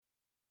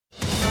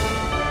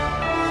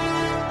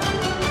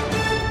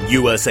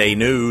USA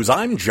News,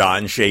 I'm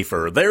John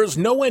Schaefer. There's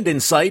no end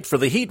in sight for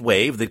the heat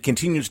wave that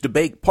continues to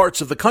bake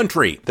parts of the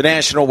country. The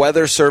National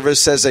Weather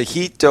Service says a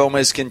heat dome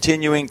is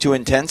continuing to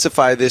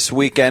intensify this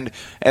weekend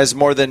as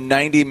more than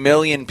 90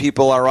 million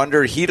people are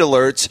under heat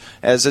alerts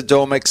as the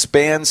dome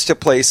expands to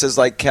places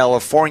like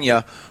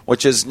California,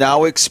 which is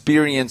now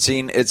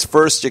experiencing its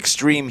first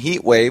extreme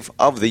heat wave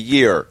of the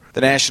year.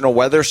 The National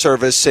Weather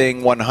Service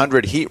saying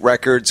 100 heat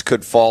records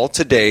could fall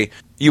today.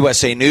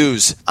 USA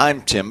News,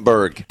 I'm Tim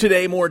Berg.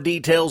 Today, more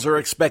details are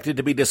expected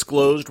to be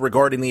disclosed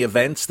regarding the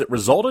events that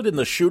resulted in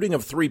the shooting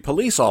of 3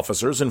 police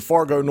officers in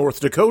Fargo, North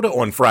Dakota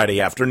on Friday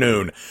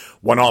afternoon.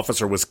 1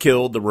 officer was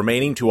killed. The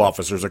remaining 2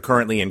 officers are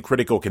currently in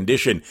critical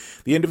condition.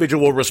 The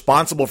individual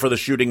responsible for the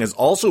shooting has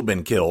also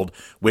been killed.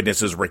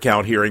 Witnesses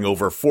recount hearing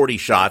over 40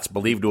 shots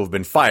believed to have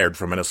been fired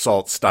from an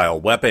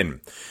assault-style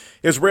weapon.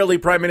 Israeli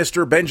Prime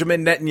Minister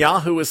Benjamin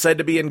Netanyahu is said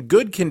to be in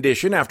good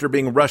condition after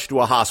being rushed to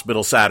a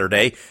hospital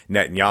Saturday.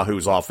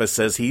 Netanyahu's office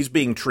says he's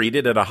being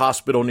treated at a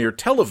hospital near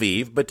Tel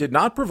Aviv, but did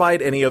not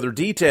provide any other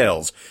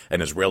details.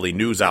 An Israeli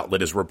news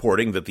outlet is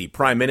reporting that the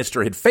prime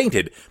minister had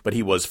fainted, but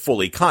he was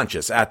fully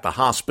conscious at the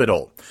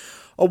hospital.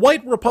 A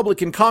white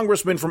Republican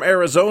congressman from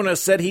Arizona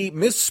said he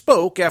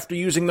misspoke after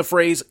using the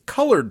phrase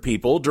colored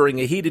people during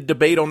a heated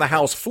debate on the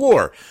House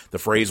floor. The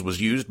phrase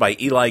was used by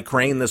Eli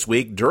Crane this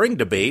week during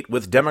debate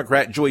with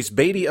Democrat Joyce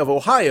Beatty of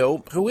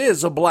Ohio, who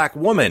is a black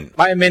woman.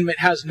 My amendment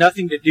has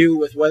nothing to do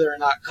with whether or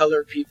not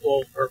colored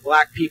people or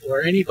black people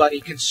or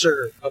anybody can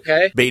serve,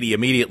 okay? Beatty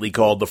immediately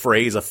called the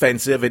phrase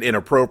offensive and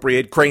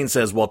inappropriate. Crane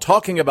says while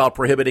talking about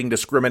prohibiting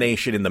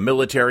discrimination in the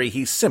military,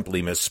 he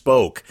simply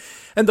misspoke.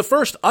 And the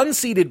first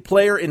unseeded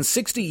player in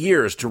 60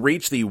 years to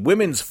reach the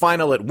women's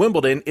final at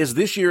Wimbledon is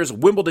this year's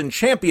Wimbledon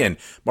champion.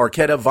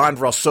 Marketa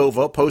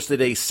Vondrasova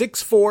posted a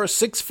 6-4,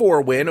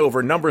 6-4 win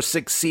over number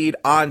 6 seed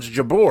Ons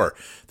Jabeur.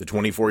 The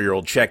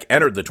 24-year-old Czech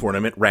entered the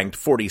tournament ranked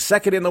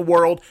 42nd in the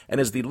world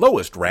and is the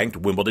lowest-ranked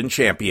Wimbledon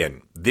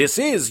champion. This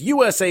is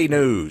USA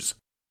News.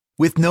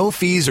 With no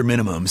fees or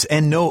minimums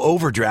and no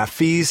overdraft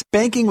fees,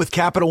 banking with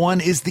Capital One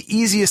is the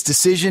easiest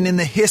decision in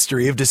the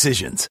history of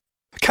decisions.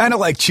 Kind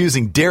of like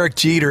choosing Derek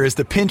Jeter as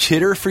the pinch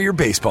hitter for your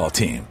baseball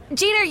team.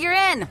 Jeter, you're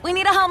in. We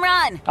need a home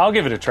run. I'll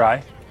give it a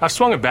try. I've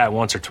swung a bat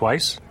once or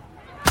twice.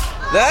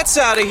 That's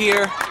out of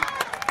here.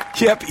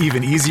 Yep,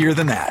 even easier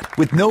than that.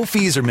 With no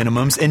fees or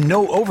minimums and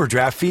no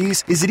overdraft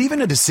fees, is it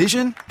even a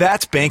decision?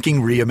 That's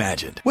banking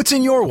reimagined. What's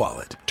in your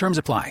wallet? Terms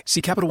apply.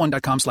 See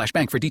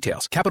CapitalOne.com/bank for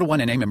details. Capital One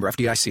N.A. member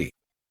FDIC.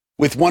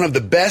 With one of the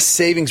best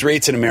savings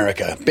rates in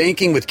America,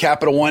 banking with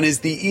Capital One is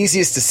the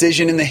easiest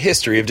decision in the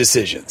history of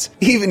decisions.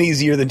 Even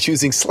easier than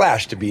choosing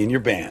Slash to be in your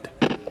band.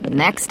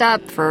 Next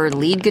up for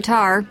lead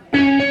guitar.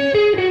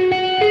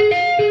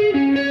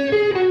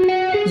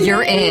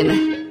 You're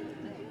in.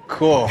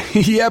 Cool.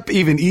 Yep,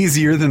 even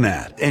easier than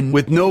that. And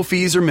with no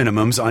fees or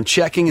minimums on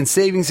checking and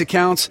savings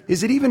accounts,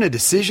 is it even a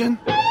decision?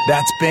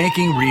 That's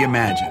banking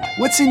reimagined.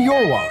 What's in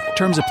your wallet?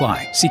 Terms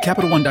apply. See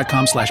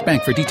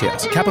CapitalOne.com/bank for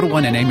details. Capital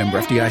One N.A. member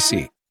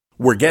FDIC.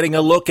 We're getting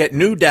a look at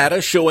new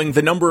data showing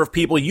the number of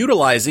people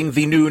utilizing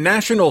the new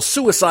National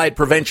Suicide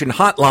Prevention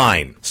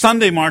Hotline.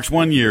 Sunday marks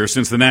 1 year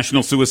since the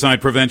National Suicide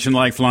Prevention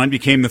Lifeline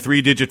became the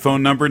 3-digit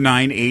phone number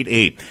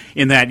 988.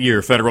 In that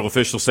year, federal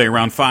officials say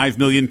around 5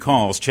 million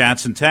calls,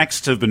 chats, and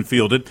texts have been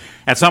fielded.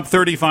 That's up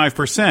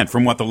 35%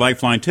 from what the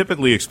Lifeline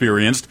typically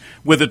experienced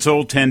with its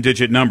old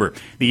 10-digit number.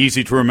 The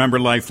easy-to-remember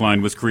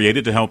Lifeline was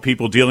created to help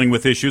people dealing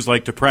with issues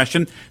like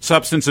depression,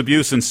 substance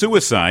abuse, and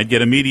suicide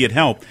get immediate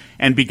help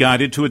and be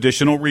guided to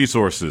additional resources.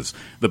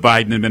 The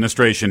Biden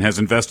administration has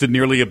invested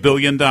nearly $1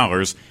 billion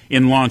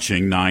in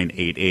launching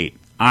 988.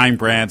 I'm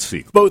Brad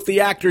Siegel. Both the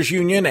Actors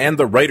Union and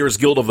the Writers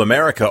Guild of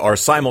America are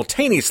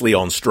simultaneously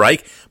on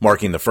strike,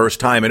 marking the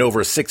first time in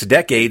over 6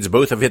 decades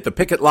both have hit the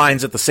picket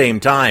lines at the same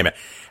time.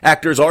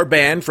 Actors are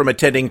banned from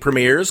attending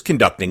premieres,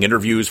 conducting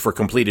interviews for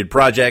completed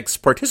projects,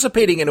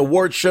 participating in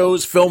award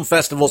shows, film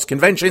festivals,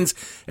 conventions,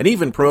 and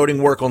even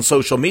promoting work on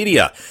social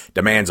media.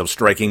 Demands of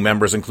striking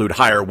members include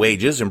higher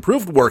wages,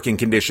 improved working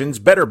conditions,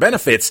 better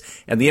benefits,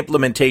 and the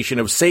implementation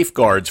of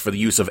safeguards for the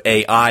use of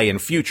AI in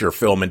future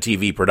film and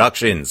TV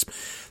productions.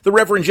 The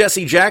Reverend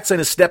Jesse Jackson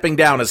is stepping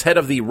down as head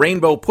of the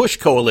Rainbow Push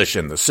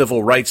Coalition. The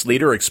civil rights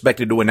leader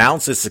expected to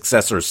announce his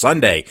successor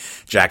Sunday.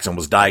 Jackson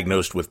was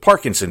diagnosed with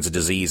Parkinson's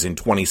disease in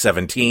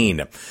 2017.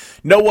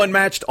 No one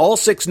matched all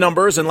 6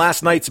 numbers in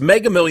last night's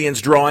Mega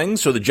Millions drawing,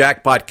 so the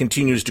jackpot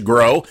continues to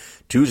grow.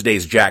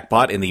 Tuesday's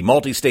jackpot in the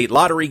multi-state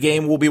lottery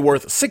game will be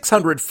worth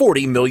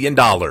 $640 million.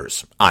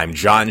 I'm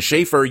John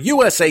Schaefer,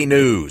 USA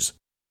News.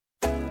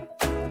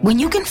 When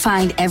you can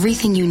find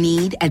everything you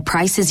need at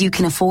prices you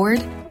can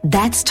afford,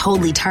 that's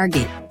totally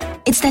Target.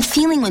 It's that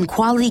feeling when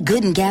quality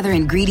Good and Gather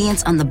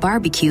ingredients on the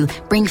barbecue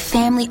bring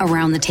family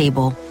around the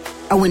table.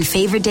 Or when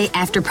favorite day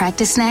after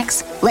practice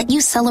snacks let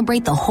you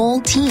celebrate the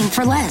whole team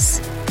for less.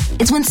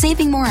 It's when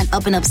saving more on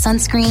Up and Up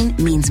sunscreen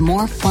means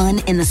more fun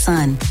in the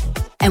sun.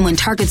 And when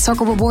Target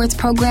Circle Rewards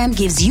program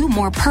gives you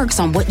more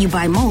perks on what you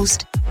buy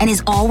most and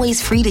is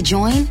always free to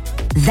join,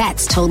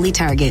 that's totally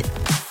Target.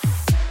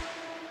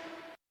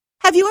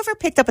 Have you ever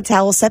picked up a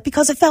towel set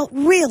because it felt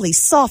really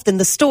soft in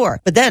the store,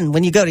 but then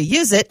when you go to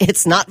use it,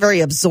 it's not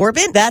very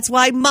absorbent? That's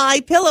why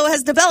MyPillow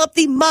has developed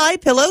the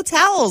MyPillow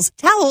towels.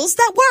 Towels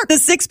that work. The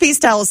 6-piece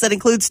towel set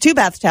includes 2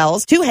 bath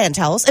towels, 2 hand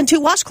towels, and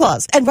 2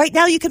 washcloths. And right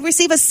now you can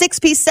receive a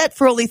 6-piece set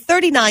for only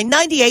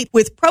 $39.98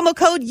 with promo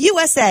code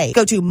USA.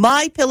 Go to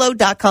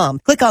MyPillow.com.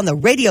 Click on the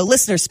radio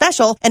listener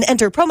special and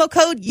enter promo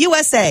code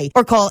USA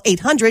or call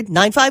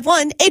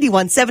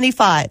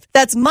 800-951-8175.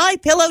 That's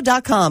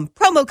MyPillow.com.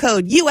 Promo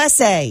code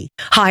USA.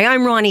 Hi,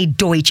 I'm Ronnie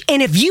Deutsch,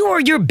 and if you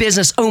or your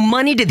business owe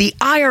money to the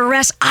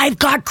IRS, I've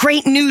got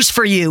great news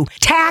for you.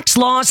 Tax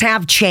laws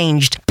have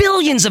changed.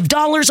 Billions of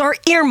dollars are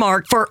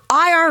earmarked for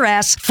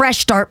IRS Fresh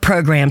Start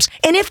programs,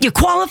 and if you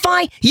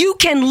qualify, you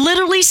can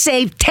literally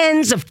save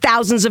tens of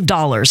thousands of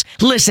dollars.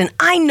 Listen,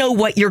 I know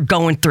what you're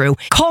going through.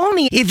 Call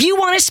me if you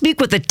want to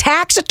speak with a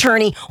tax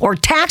attorney or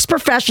tax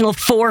professional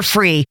for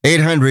free.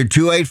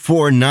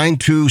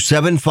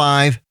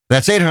 800-284-9275.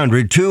 That's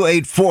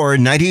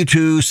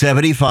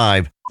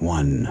 800-284-9275.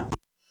 1.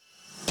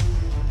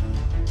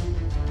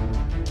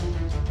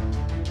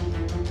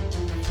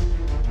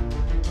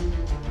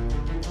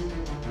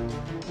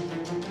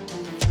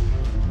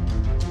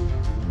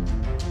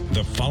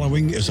 The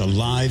following is a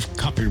live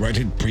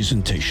copyrighted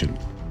presentation.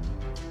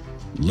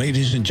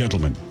 Ladies and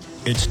gentlemen,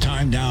 it's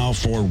time now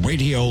for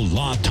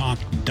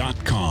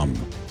RadioLawTalk.com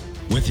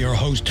with your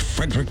host,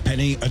 Frederick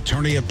Penny,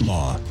 attorney at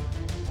law.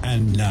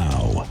 And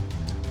now,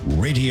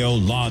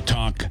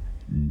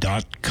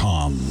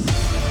 RadioLawTalk.com.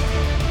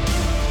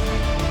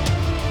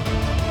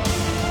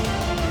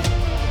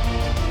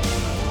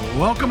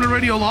 Welcome to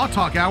Radio Law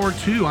Talk, Hour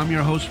 2. I'm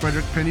your host,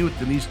 Frederick Penny, with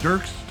Denise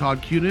Dirks,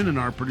 Todd Cunin, and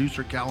our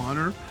producer, Cal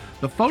Hunter.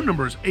 The phone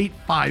number is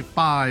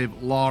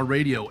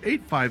 855-LAW-RADIO,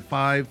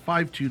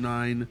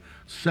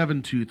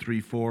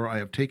 855-529-7234. I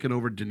have taken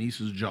over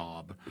Denise's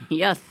job.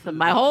 Yes,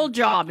 my whole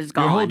job is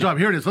gone. Your whole job.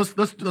 Here it is.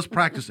 Let's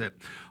practice it.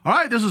 All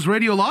right, this is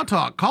Radio Law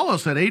Talk. Call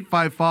us at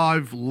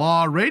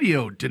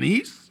 855-LAW-RADIO.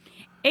 Denise?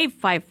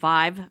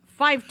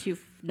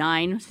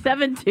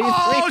 855-529-7234.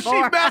 Oh,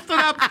 she messed it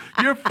up.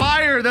 You're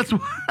fired. That's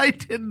why I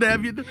didn't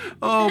have you.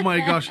 Oh, my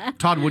gosh.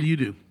 Todd, what do you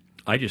do?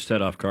 I just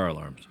set off car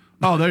alarms.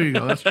 Oh, there you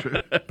go. That's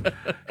true.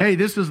 Hey,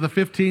 this is the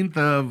 15th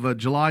of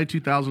July,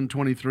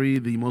 2023,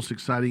 the most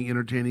exciting,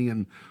 entertaining,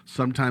 and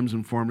sometimes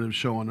informative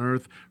show on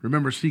earth.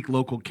 Remember, seek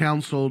local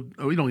counsel.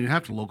 Oh, you don't even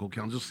have to local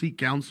counsel. Just seek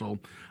counsel.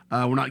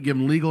 We're not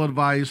giving legal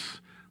advice.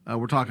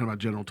 We're talking about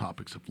general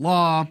topics of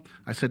law.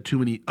 I said too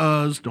many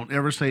uhs. Don't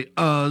ever say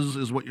uhs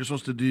is what you're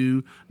supposed to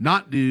do,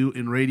 not do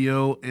in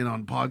radio and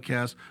on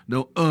podcasts.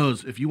 No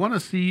uhs. If you want to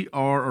see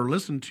or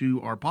listen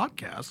to our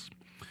podcasts,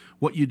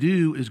 what you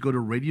do is go to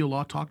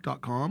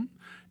RadioLawTalk.com,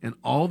 and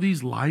all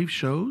these live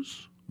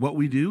shows, what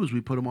we do is we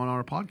put them on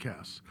our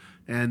podcasts,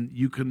 and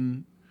you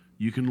can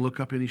look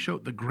up any show.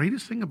 The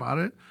greatest thing about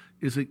it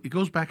is it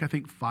goes back, I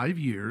think, 5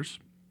 years,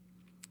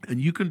 and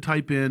you can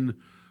type in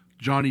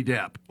Johnny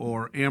Depp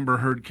or Amber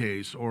Heard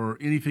case or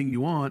anything you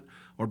want,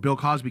 or Bill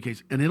Cosby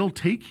case, and it'll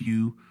take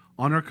you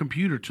on our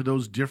computer to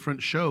those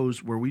different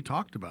shows where we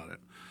talked about it.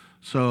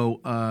 So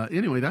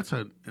anyway, that's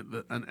an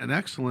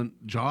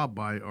excellent job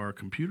by our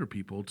computer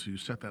people to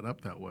set that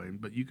up that way.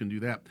 But you can do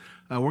that.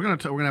 We're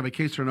gonna have a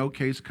case or no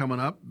case coming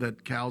up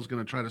that Cal's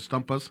gonna try to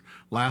stump us.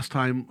 Last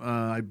time,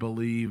 I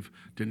believe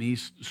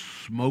Denise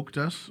smoked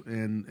us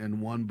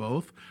and won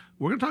both.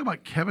 We're gonna talk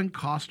about Kevin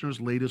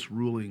Costner's latest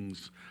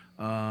rulings.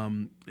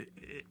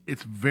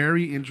 It's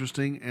very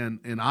interesting,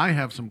 and I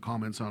have some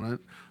comments on it.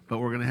 But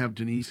we're gonna have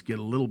Denise get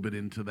a little bit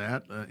into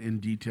that in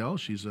detail.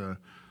 She's a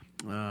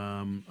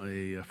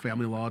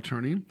family law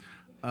attorney.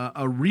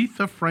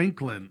 Aretha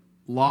Franklin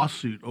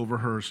lawsuit over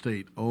her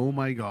estate. Oh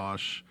my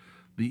gosh,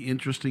 the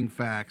interesting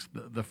facts.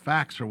 The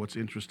facts are what's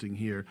interesting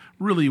here.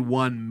 Really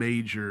one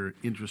major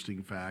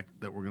interesting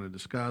fact that we're going to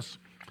discuss.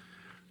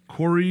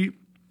 Corey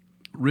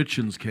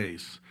Richins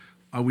case.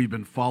 We've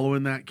been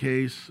following that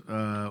case.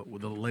 The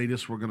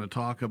latest we're going to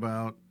talk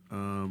about.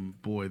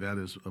 Boy, that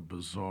is a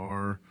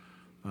bizarre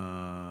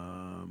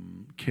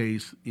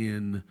case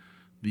in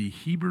the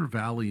Heber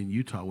Valley in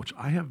Utah, which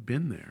I have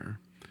been there.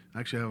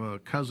 Actually, I have a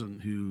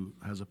cousin who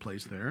has a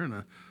place there, and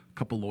a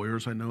couple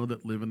lawyers I know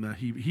that live in the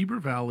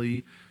Heber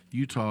Valley,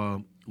 Utah.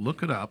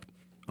 Look it up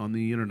on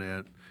the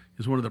internet.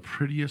 Is one of the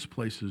prettiest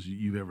places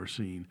you've ever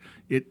seen.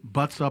 It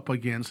butts up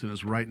against and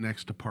is right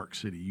next to Park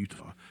City,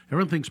 Utah.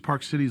 Everyone thinks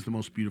Park City is the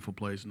most beautiful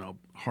place. No,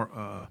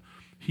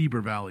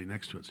 Heber Valley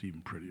next to it's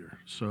even prettier.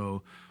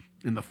 So,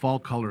 and the fall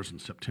colors in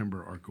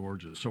September are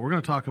gorgeous. So we're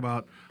going to talk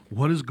about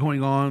what is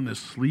going on in this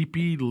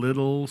sleepy,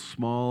 little,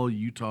 small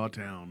Utah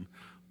town.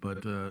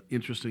 But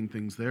interesting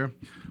things there.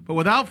 But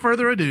without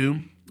further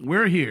ado,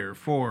 we're here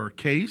for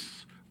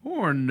Case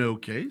or No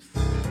Case.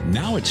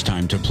 Now it's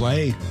time to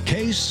play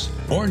Case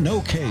or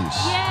No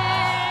Case.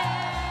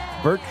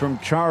 Bertram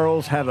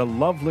Charles had a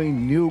lovely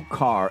new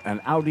car, an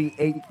Audi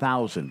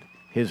 8000.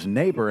 His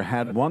neighbor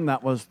had one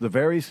that was the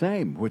very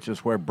same, which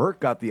is where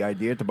Bert got the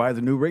idea to buy the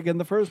new rig in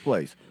the first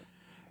place.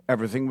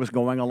 Everything was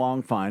going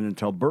along fine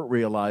until Bert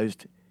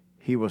realized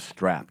he was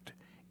strapped.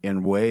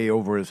 in way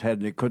over his head,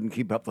 and he couldn't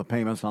keep up the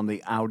payments on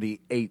the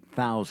Audi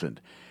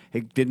 8000.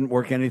 He didn't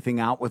work anything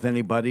out with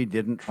anybody,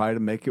 didn't try to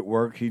make it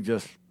work. He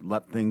just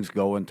let things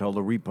go until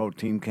the repo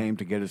team came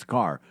to get his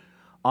car.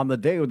 On the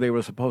day they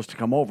were supposed to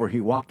come over,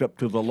 he walked up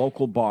to the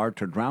local bar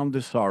to drown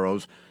his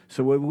sorrows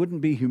so he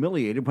wouldn't be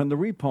humiliated when the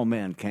repo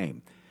man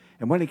came.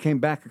 And when he came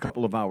back a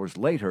couple of hours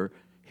later,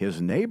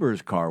 his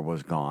neighbor's car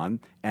was gone,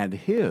 and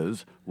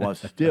his was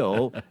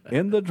still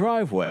in the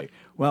driveway.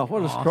 Well,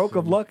 what a stroke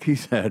of luck, he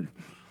said.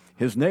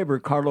 His neighbor,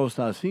 Carlos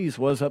Assis,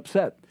 was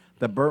upset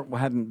that Bert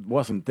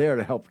wasn't there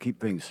to help keep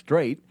things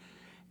straight,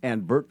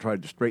 and Bert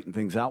tried to straighten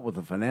things out with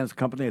the finance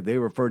company. They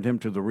referred him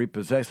to the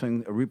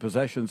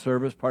repossession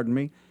service,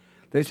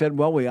 They said,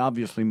 well, we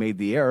obviously made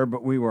the error,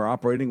 but we were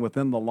operating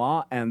within the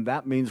law, and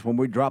that means when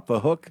we drop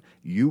the hook,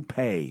 you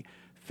pay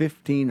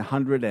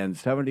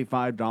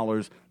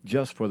 $1,575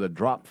 just for the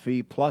drop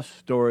fee plus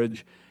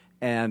storage.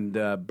 And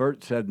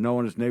Bert said no,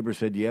 and his neighbor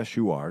said, yes,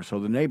 you are. So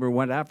the neighbor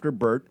went after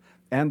Bert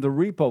and the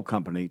repo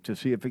company to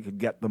see if he could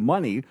get the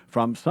money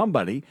from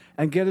somebody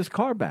and get his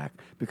car back.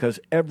 Because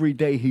every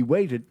day he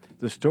waited,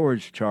 the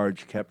storage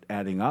charge kept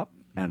adding up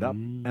and up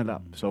and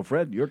up. So,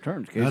 Fred, your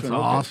turn. That's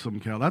awesome,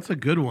 Cal. That's a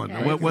good one.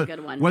 Yeah, that's a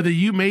good one. Whether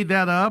you made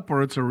that up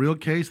or it's a real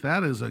case,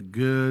 that is a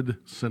good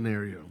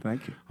scenario.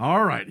 Thank you.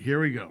 All right,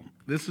 here we go.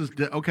 This is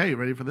okay.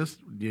 Ready for this?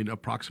 Do you know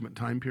approximate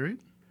time period?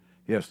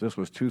 Yes, this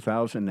was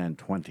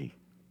 2020.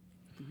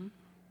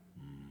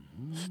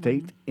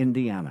 State,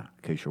 Indiana,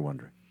 in case you're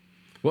wondering.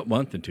 What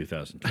month in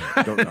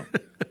 2010? Don't know.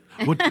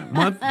 What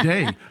month,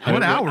 day,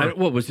 what hour?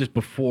 What was this,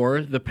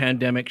 before the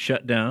pandemic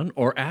shut down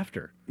or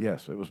after?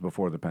 Yes, it was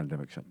before the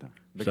pandemic shut down.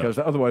 Because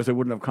otherwise they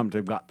wouldn't have come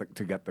to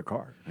get the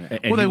car. Yeah.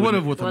 Well, they would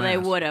have with Well, they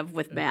would have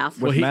with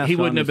masks. Well, he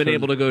wouldn't have been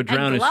able to go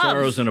drown his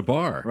sorrows in a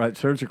bar. Right,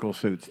 surgical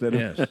suits.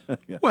 Yes.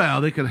 Yeah. Well,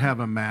 they could have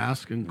a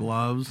mask and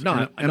gloves.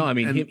 No, I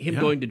mean him yeah.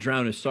 going to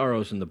drown his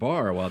sorrows in the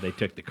bar while they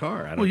took the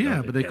car. I don't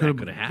know but they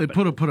could have. They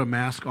put a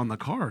mask on the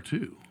car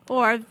too.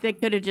 Or they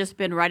could have just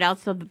been right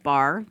outside the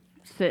bar,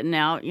 sitting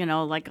out,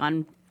 like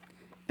on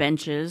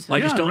benches. I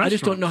just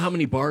don't know how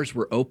many bars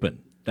were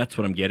open. That's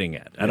what I'm getting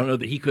at. I don't know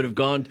that he could have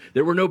gone.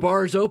 There were no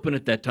bars open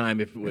at that time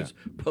if it was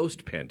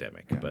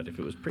post-pandemic, but if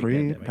it was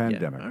pre-pandemic.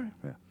 Pre-pandemic. Yeah. All right.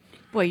 Yeah.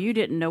 Boy, you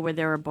didn't know where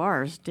there were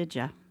bars, did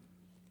you?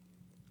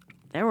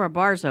 There were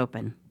bars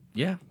open.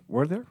 Yeah.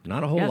 Were there?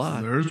 Not a whole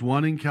lot. There's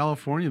one in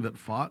California that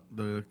fought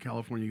the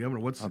California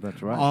governor.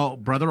 That's right.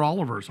 Brother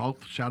Oliver's. I'll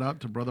shout out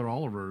to Brother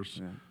Oliver's.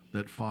 Yeah.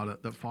 That fought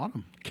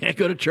him. Can't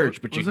go to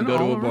church, but you can go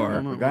to a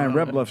bar. The guy in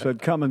Red Bluff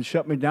said, come and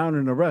shut me down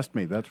and arrest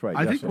me. That's right.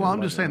 I think, I'm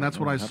just saying that's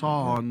what I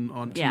saw on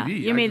TV. Yeah,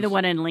 you mean the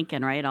one in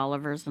Lincoln, right?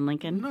 Oliver's in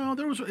Lincoln? No,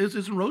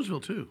 it's in Roseville,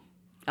 too.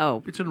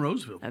 Oh. It's in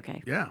Roseville.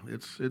 Okay. Yeah,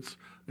 it's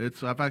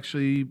I've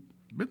actually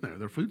been there.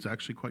 Their food's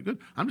actually quite good.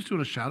 I'm just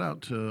doing a shout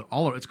out to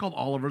Oliver. It's called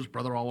Oliver's,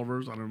 Brother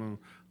Oliver's. I don't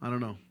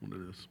know what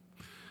it is.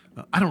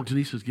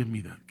 Denise is giving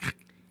me the...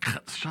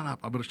 Shut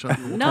up. I'm going to shut up.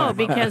 No,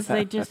 because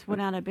they just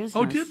went out of business.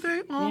 Oh, did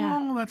they? Oh,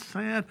 yeah. That's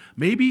sad.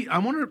 Maybe, I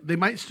wonder, they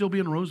might still be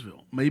in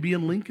Roseville. Maybe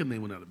in Lincoln they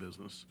went out of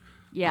business.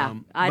 Yeah,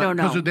 I don't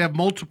know. Because they have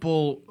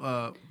multiple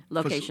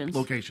locations.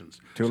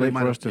 Too late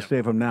for us to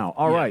save them now.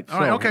 All right.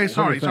 All right. Okay.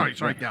 Sorry,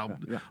 Cal.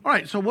 Yeah. All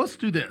right. So let's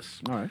do this.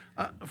 All right.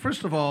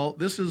 First of all,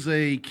 this is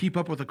a keep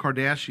up with the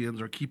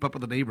Kardashians or keep up with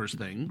the neighbors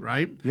thing,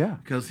 right? Yeah.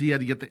 Because he had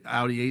to get the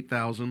Audi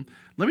 8000.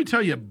 Let me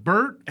tell you,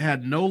 Bert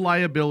had no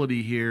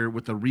liability here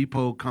with the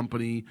repo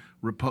company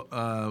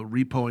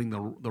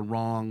repoing the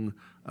wrong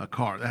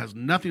car. That has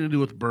nothing to do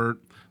with Bert.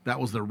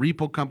 That was the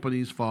repo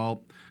company's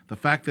fault. The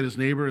fact that his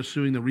neighbor is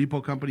suing the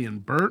repo company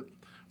and Bert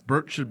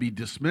should be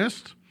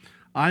dismissed.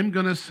 I'm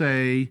going to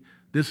say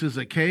this is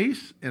a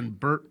case and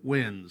Bert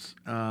wins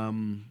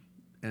and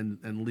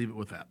leave it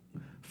with that.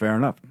 Fair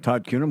enough.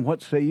 Todd Cunham,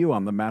 what say you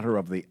on the matter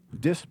of the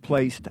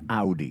displaced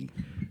Audi?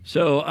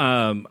 So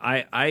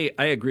I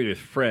agree with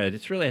Fred.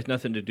 It really has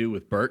nothing to do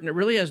with Bert, and it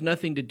really has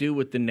nothing to do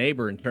with the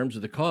neighbor in terms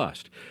of the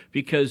cost,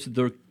 because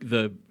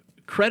the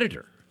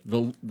creditor,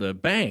 the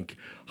bank,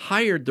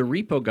 hired the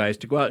repo guys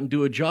to go out and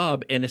do a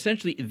job, and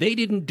essentially they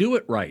didn't do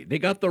it right. They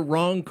got the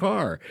wrong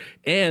car,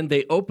 and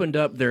they opened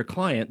up their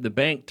client, the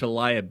bank, to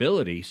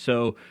liability.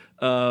 So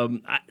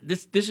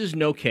this is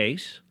no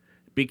case,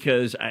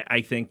 because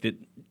I think that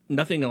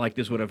nothing like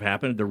this would have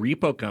happened. The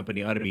repo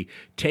company ought to be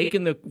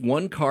taking the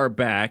one car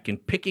back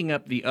and picking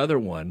up the other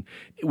one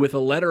with a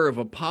letter of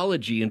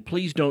apology, and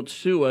please don't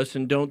sue us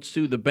and don't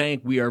sue the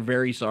bank. We are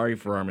very sorry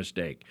for our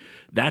mistake.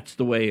 That's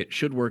the way it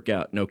should work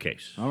out. No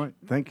case. All right.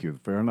 Thank you.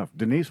 Fair enough.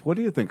 Denise, what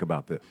do you think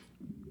about this?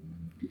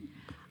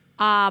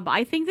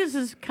 I think this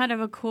is kind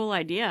of a cool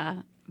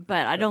idea,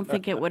 but I don't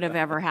think it would have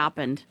ever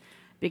happened.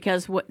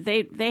 Because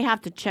they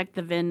have to check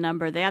the VIN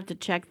number, they have to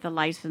check the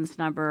license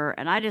number,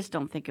 and I just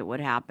don't think it would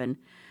happen.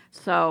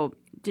 So,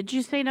 did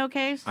you say no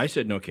case? I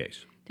said no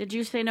case. Did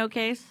you say no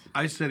case?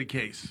 I said a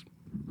case.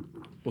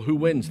 Well, who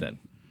wins then?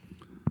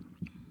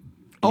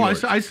 Oh, I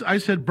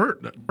said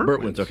Bert.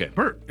 Bert wins. Okay.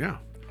 Bert, yeah.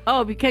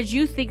 Oh, because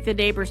you think the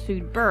neighbor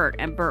sued Bert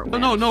and Bert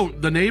wins. No.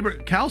 The neighbor,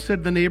 Cal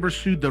said the neighbor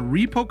sued the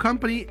repo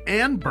company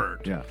and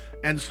Bert. Yeah.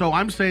 And so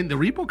I'm saying the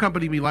repo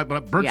company be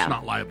liable, but Bert's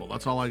not liable.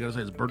 That's all I got to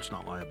say is Bert's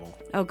not liable.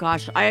 Oh,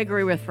 gosh. I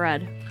agree with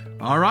Fred.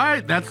 All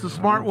right. That's the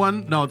smart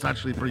one. No, it's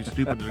actually pretty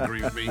stupid to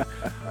agree with me.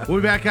 We'll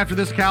be back after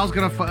this. Cal's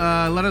going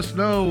to let us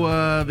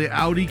know the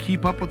Audi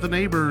keep up with the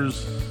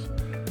neighbors.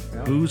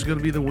 Who's going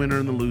to be the winner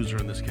and the loser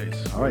in this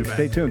case? All right,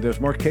 stay tuned. There's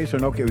more case or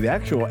no case. The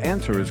actual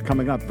answer is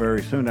coming up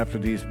very soon after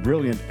these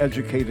brilliant,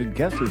 educated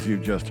guesses you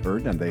just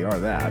heard, and they are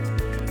that.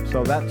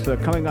 So that's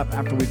coming up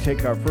after we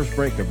take our first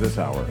break of this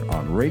hour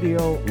on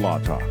Radio Law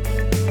Talk.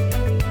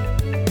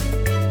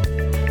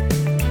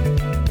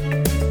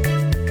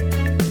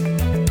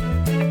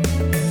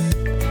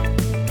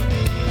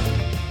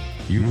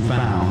 You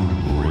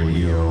found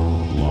Radio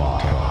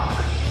Law Talk.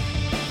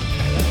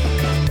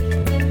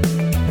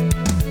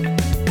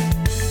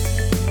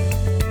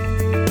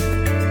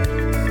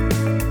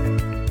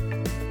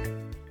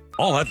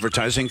 All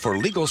advertising for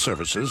legal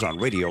services on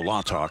Radio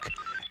Law Talk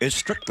is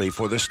strictly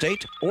for the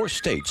state or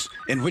states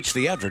in which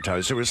the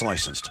advertiser is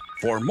licensed.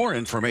 For more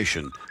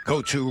information,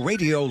 go to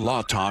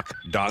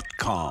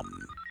radiolawtalk.com.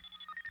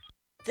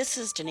 This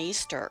is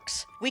Denise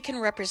Dirks. We can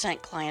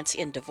represent clients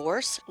in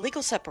divorce,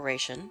 legal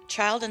separation,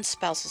 child and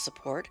spousal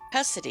support,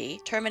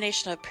 custody,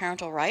 termination of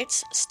parental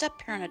rights,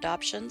 step-parent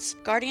adoptions,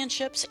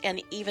 guardianships,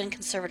 and even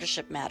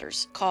conservatorship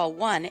matters. Call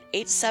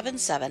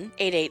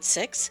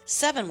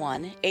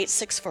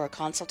 1-877-886-7186 for a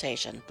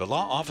consultation. The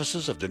law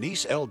offices of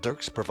Denise L.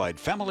 Dirks provide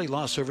family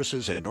law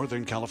services in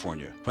Northern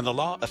California. When the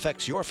law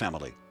affects your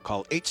family,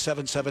 call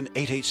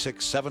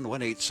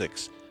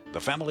 877-886-7186.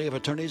 The family of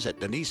attorneys at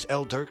Denise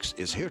L. Dirks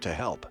is here to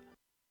help.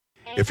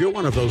 If you're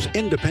one of those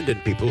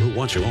independent people who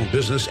wants your own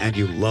business and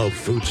you love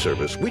food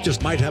service, we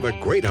just might have a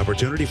great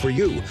opportunity for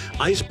you.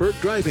 Iceberg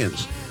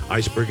Drive-Ins.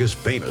 Iceberg is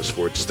famous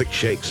for its thick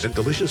shakes and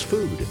delicious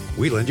food.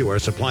 We lend you our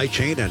supply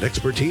chain and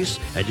expertise,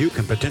 and you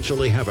can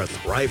potentially have a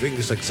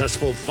thriving,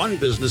 successful, fun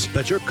business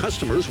that your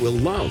customers will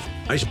love.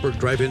 Iceberg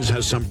Drive-Ins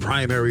has some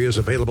prime areas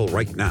available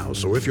right now,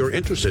 so if you're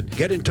interested,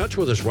 get in touch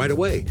with us right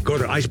away. Go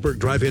to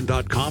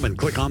icebergdrivein.com and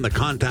click on the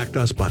Contact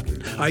Us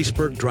button.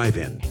 Iceberg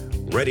Drive-In.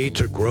 Ready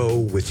to grow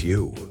with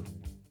you.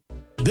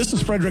 This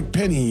is Frederick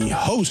Penny,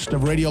 host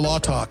of Radio Law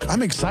Talk.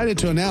 I'm excited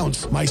to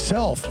announce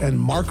myself and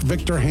Mark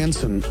Victor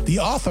Hansen, the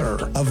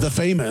author of the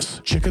famous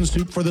Chicken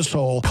Soup for the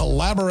Soul,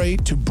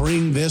 collaborate to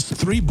bring this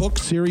 3-book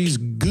series,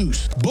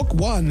 Goose. Book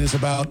 1 is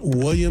about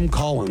William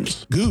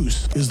Collins.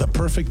 Goose is the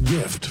perfect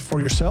gift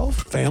for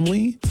yourself,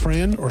 family,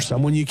 friend, or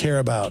someone you care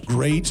about.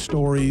 Great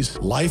stories,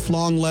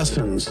 lifelong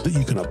lessons that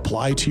you can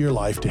apply to your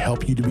life to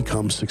help you to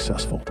become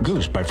successful.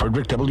 Goose by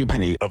Frederick W.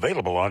 Penny.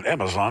 Available on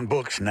Amazon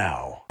Books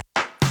now.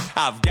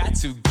 I've got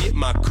to get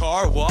my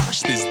car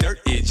washed. This dirt,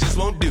 it just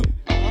won't do.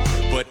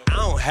 But I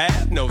don't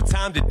have no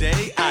time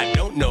today. I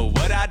don't know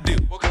what I do.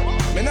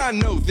 Man, I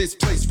know this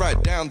place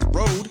right down the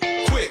road.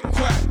 Quick,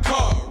 quack,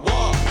 car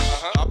wash.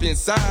 Hop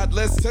inside,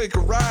 let's take a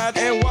ride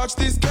and watch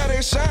this cat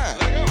and shine.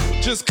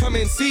 Just come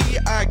and see,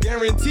 I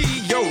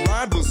guarantee your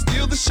ride will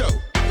steal the show.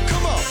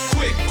 Come on,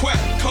 quick,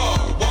 quack,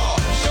 car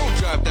wash. Don't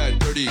drive that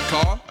dirty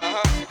car.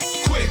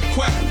 Quick,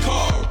 quack,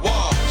 car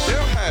wash.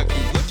 They'll have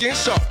you looking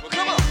sharp.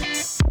 Come on.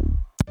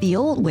 The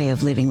old way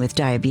of living with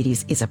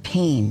diabetes is a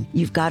pain.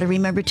 You've got to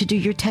remember to do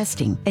your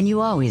testing, and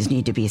you always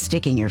need to be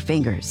sticking your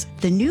fingers.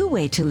 The new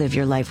way to live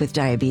your life with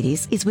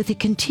diabetes is with a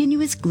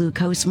continuous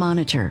glucose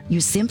monitor.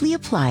 You simply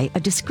apply a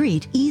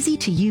discreet,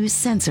 easy-to-use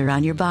sensor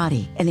on your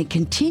body, and it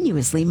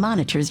continuously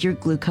monitors your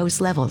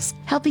glucose levels,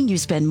 helping you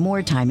spend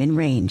more time in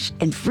range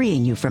and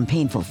freeing you from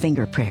painful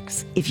finger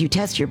pricks. If you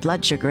test your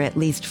blood sugar at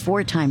least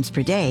 4 times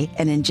per day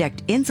and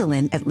inject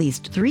insulin at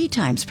least 3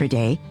 times per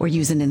day, or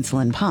use an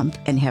insulin pump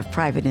and have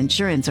private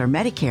insurance or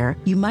Medicare,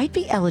 you might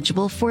be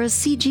eligible for a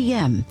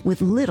CGM with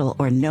little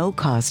or no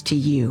cost to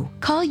you.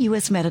 Call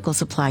U.S. Medical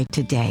Supply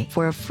today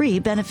for a free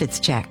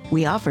benefits check.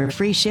 We offer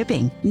free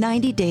shipping,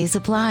 90-day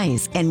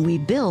supplies, and we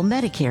bill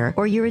Medicare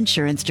or your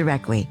insurance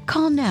directly.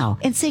 Call now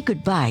and say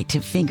goodbye to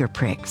finger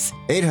pricks.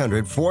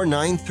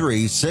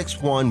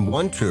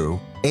 800-493-6112.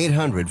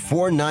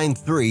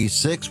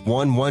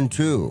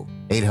 800-493-6112.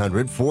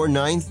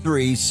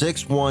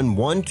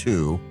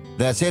 800-493-6112.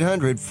 That's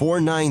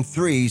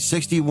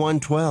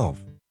 800-493-6112.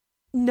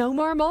 No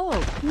more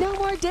mold, no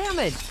more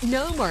damage,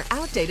 no more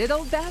outdated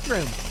old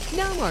bathroom,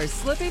 no more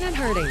slipping and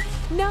hurting,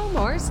 no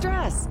more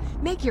stress.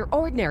 Make your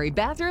ordinary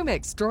bathroom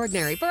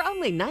extraordinary for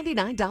only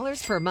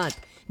 $99 per month.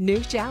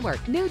 New shower,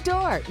 new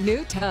door,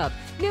 new tub,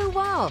 new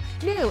wall,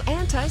 new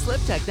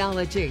anti-slip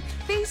technology.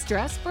 Be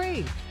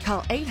stress-free.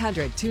 Call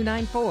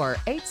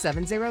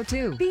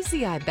 800-294-8702.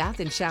 BCI Bath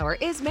and Shower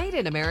is made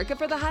in America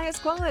for the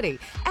highest quality.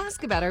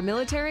 Ask about our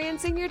military and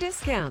senior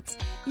discounts.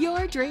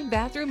 Your dream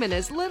bathroom in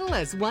as little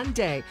as 1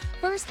 day.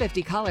 First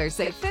 50 callers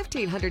save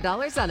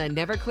 $1,500 on a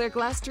never clear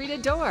glass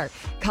treated door.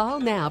 Call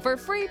now for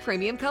free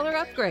premium color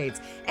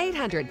upgrades.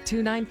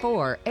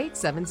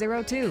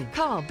 800-294-8702.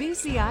 Call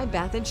BCI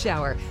Bath and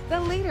Shower,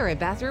 the leader in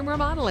bathroom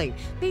remodeling.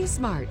 Be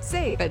smart,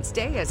 save, and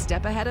stay a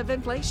step ahead of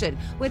inflation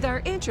with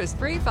our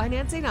interest-free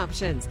financing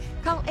options.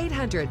 questions. Call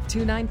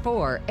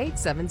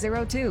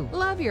 800-294-8702.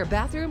 Love your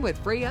bathroom with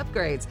free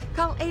upgrades.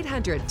 Call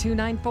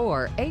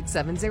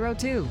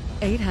 800-294-8702.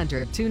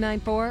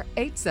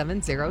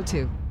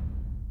 800-294-8702.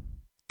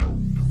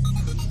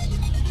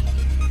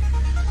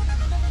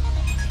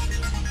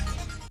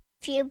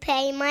 If you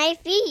pay my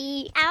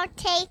fee, I'll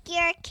take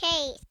your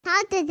case.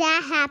 How did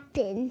that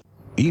happen?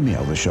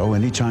 Email the show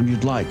anytime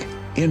you'd like.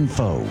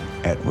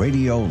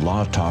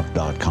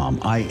 info@radiolawtalk.com.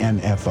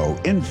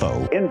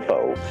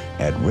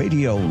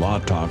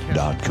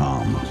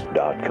 info@radiolawtalk.com.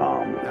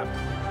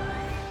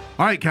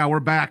 All right, Cal,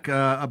 we're back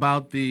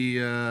about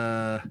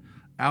the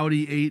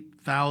Audi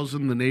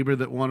 8000, the neighbor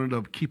that wanted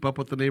to keep up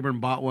with the neighbor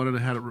and bought one and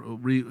had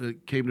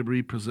it came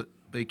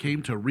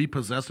to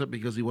repossess it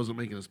because he wasn't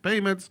making his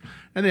payments,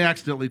 and they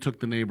accidentally took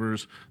the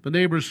neighbor's. The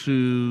neighbor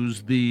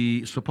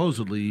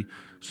supposedly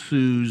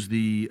sues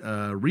the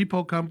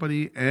repo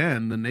company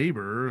and the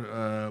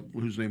neighbor,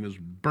 whose name is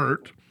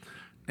Bert.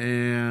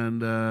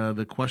 And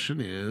the question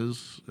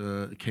is,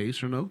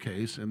 case or no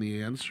case? And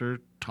the answer,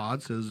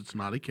 Todd says it's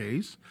not a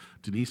case.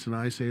 Denise and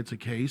I say it's a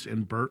case,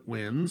 and Bert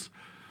wins.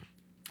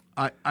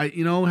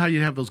 You know how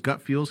you have those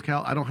gut feels,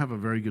 Cal? I don't have a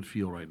very good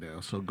feel right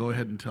now. So go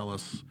ahead and tell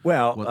us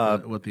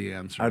what the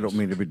answer is. I don't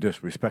mean to be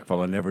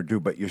disrespectful. I never do,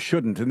 but you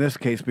shouldn't in this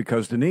case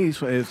because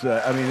Denise is,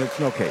 it's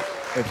no case.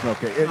 It's no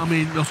case.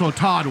 So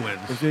Todd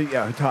wins.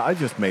 Yeah, Todd, I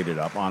just made it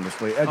up,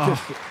 honestly. It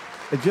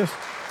just,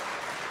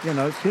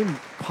 it seemed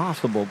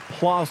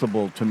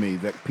plausible to me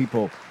that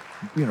people,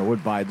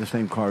 would buy the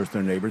same car as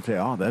their neighbors, say,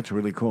 oh, that's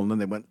really cool. And then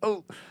they went,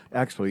 oh.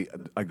 Actually,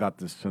 I got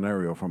this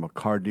scenario from a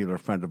car dealer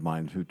friend of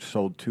mine who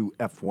sold 2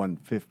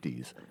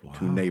 F-150s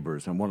to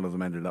neighbors, and one of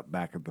them ended up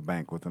back at the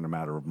bank within a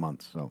matter of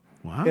months. So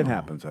it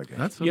happens, I guess.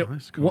 That's a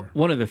nice car.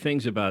 One of the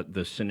things about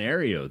the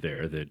scenario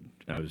there that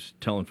I was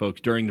telling folks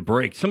during the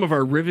break, some of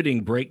our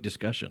riveting break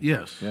discussion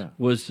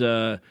was once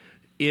the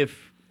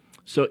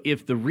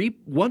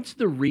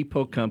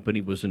repo company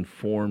was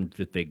informed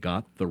that they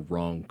got the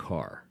wrong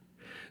car,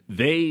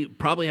 they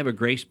probably have a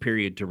grace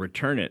period to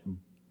return it.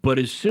 But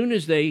as soon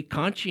as they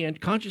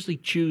consciously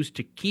choose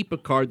to keep a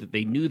car that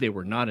they knew they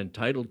were not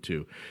entitled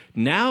to,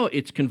 now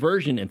it's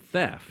conversion and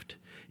theft.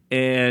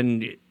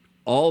 And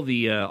all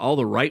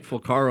the rightful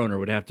car owner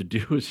would have to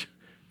do is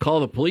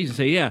call the police and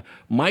say, yeah,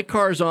 my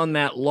car's on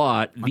that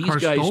lot. These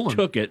guys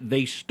took it.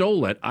 They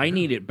stole it. I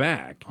need it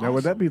back. Now,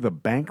 would that be the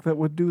bank that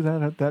would do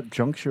that at that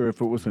juncture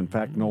if it was, in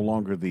fact, no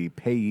longer the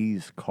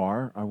payee's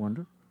car, I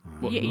wonder?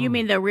 You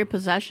mean the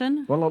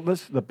repossession? Well,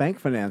 the bank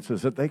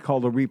finances it. They call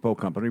the repo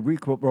company.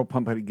 Repo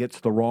company gets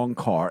the wrong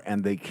car,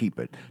 and they keep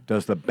it.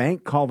 Does the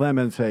bank call them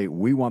and say,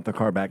 we want the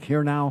car back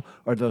here now?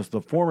 Or does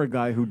the former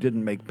guy who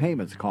didn't make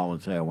payments call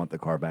and say, I want the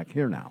car back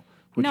here now?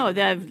 No,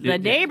 the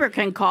neighbor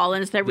can call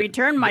and say,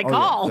 return my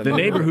call. The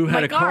neighbor who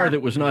had a car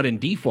that was not in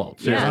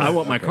default says, I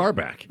want my car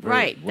back.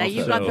 Right.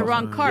 You got the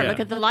wrong car. Look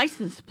at the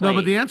license plate. No,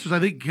 but the answer is,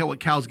 I think what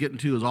Cal's getting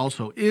to is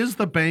also, is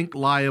the bank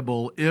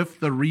liable if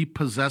the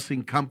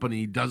repossessing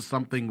company does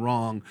something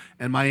wrong?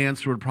 And my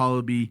answer would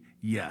probably be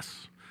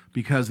yes,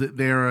 because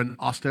they're an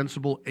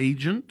ostensible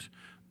agent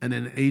and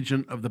an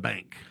agent of the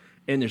bank.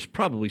 And there's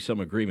probably some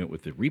agreement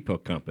with the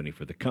repo company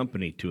for the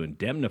company to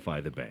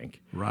indemnify the bank.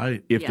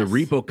 Right. If the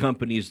repo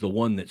company is the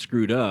one that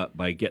screwed up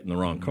by getting the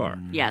wrong car.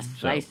 Yes,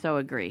 I so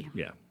agree.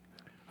 Yeah.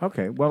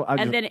 Okay. Well,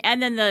 then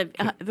the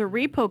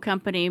repo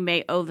company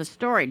may owe the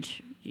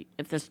storage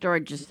if the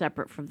storage is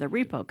separate from the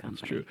repo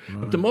company. That's true.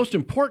 Right. But the most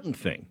important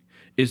thing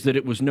is that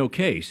it was no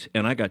case,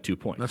 and I got 2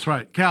 points. That's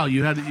right. Cal,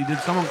 you did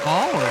someone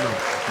call or no?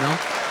 No?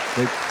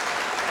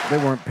 They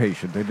weren't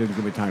patient. They didn't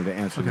give me time to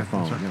answer the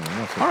phone.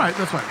 Right. All right,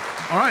 that's fine.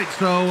 All right,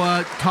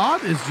 so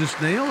Todd is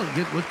just nailing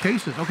it with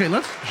cases. Okay,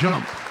 let's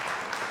jump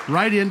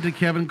right into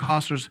Kevin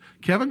Costner's.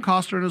 Kevin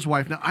Costner and his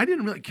wife. Now, I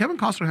didn't realize Kevin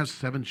Costner has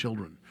 7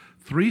 children,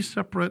 3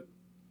 separate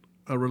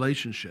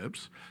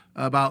relationships.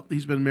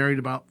 He's been married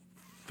about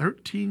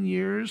 13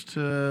 years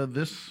to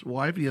this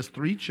wife. He has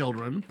 3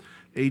 children,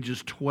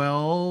 ages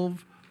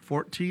 12,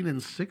 14,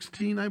 and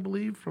 16, I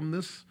believe, from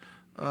this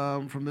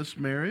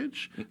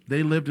marriage.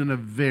 They lived in a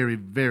very,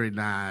 very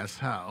nice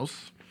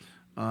house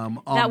on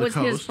the coast. That was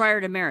his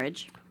prior to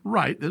marriage.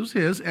 Right, it was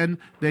his, and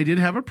they did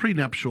have a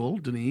prenuptial,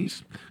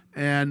 Denise,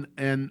 and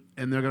they're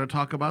going to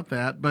talk about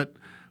that. But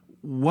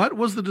what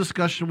was the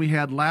discussion we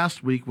had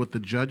last week? What the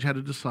judge had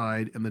to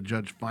decide, and the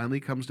judge finally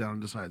comes down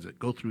and decides it.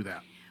 Go through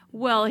that.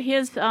 Well,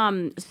 his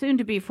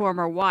soon-to-be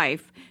former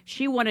wife,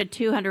 she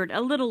wanted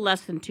a little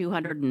less than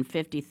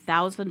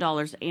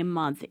 $250,000 a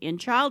month in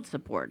child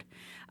support.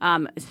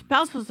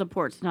 Spousal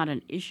support's not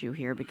an issue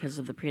here because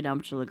of the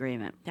prenuptial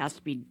agreement. It has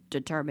to be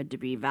determined to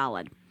be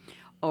valid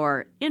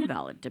or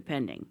invalid,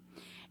 depending.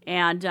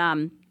 And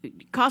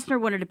Costner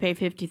wanted to pay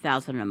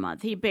 $50,000 a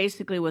month. He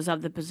basically was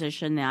of the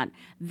position that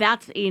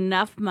that's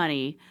enough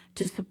money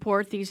to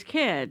support these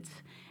kids.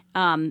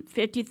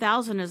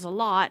 $50,000 is a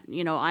lot.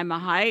 I'm a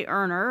high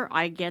earner.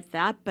 I get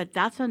that, but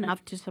that's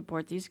enough to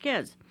support these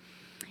kids.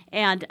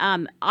 And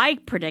I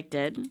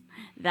predicted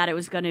that it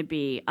was going to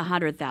be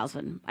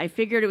 $100,000. I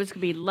figured it was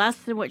going to be less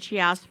than what she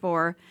asked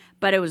for,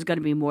 but it was going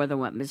to be more than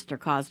what Mr.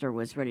 Costner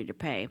was ready to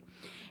pay.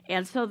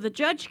 And so the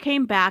judge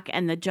came back,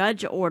 and the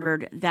judge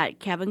ordered that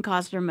Kevin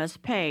Costner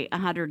must pay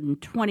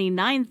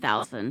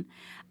 $129,000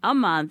 a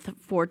month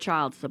for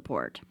child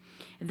support.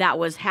 That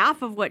was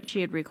half of what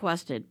she had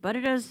requested, but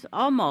it is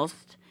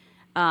almost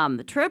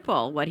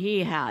triple what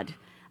he had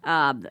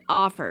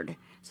offered.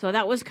 So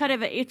that was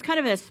it's kind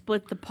of a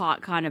split the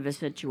pot kind of a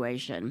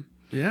situation.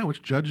 Yeah,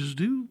 which judges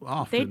do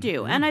often. They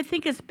do. Yeah. And I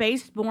think it's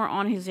based more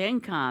on his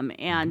income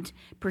and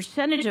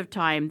percentage of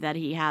time that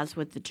he has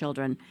with the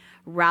children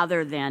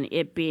rather than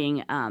it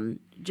being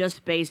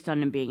just based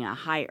on him being a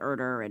high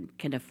earner and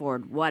can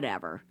afford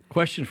whatever.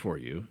 Question for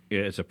you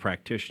as a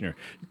practitioner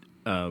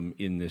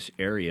in this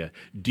area.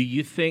 Do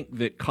you think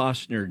that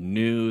Costner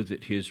knew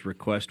that his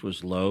request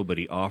was low, but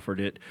he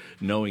offered it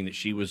knowing that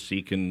she was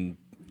seeking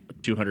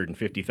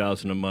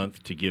 $250,000 a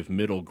month to give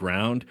middle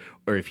ground?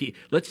 Or if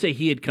let's say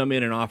he had come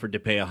in and offered to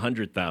pay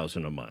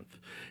 $100,000 a month,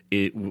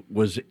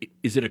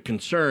 is it a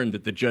concern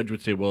that the judge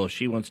would say, well, if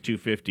she wants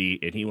 $250,000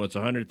 and he wants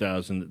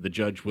 $100,000, that the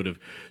judge would have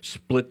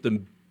split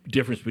the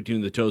difference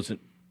between the two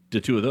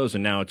of those,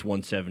 and now it's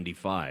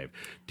 $175,000?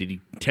 Did he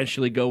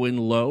intentionally go in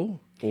low,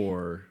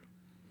 or?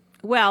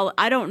 Well,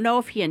 I don't know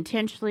if he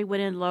intentionally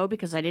went in low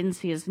because I didn't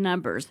see his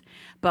numbers.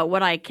 But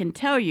what I can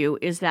tell you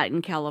is that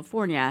in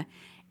California,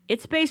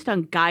 it's based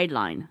on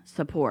guideline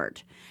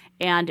support.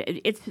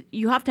 And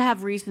you have to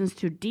have reasons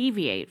to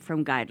deviate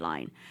from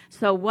guideline.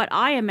 So what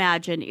I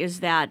imagine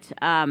is that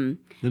Mr.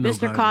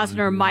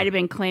 Costner might have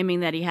been claiming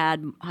that he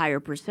had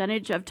higher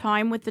percentage of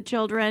time with the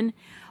children,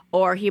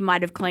 or he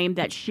might have claimed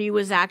that she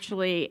was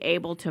actually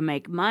able to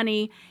make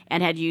money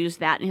and had used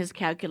that in his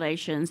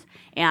calculations,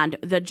 and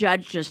the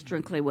judge just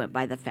strictly went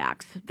by the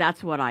facts.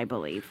 That's what I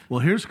believe. Well,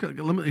 here's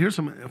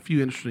a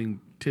few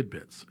interesting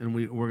tidbits, and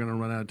we're going to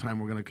run out of time.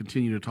 We're going to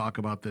continue to talk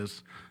about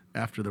this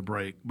after the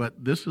break, but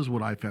this is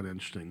what I found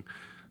interesting.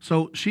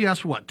 So she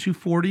asked for what,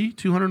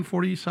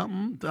 240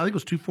 something? I think it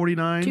was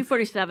 249.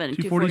 247,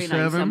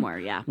 249 somewhere,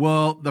 yeah.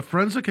 Well, the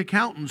forensic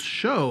accountants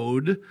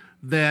showed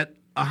that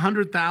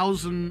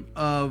 $100,000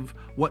 of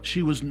what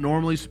she was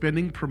normally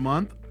spending per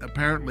month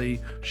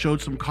apparently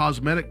showed some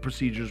cosmetic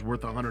procedures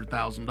worth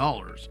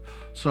 $100,000.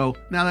 So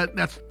now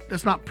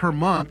that's not per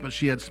month, but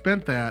she had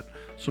spent that.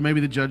 So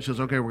maybe the judge says,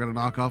 okay, we're going to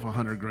knock off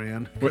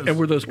 $100,000. And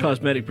were those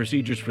cosmetic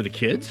procedures for the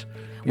kids?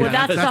 Well,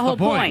 that's the whole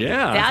point.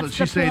 Yeah, that's what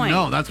she's saying.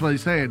 No, that's what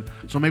he's saying.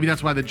 So maybe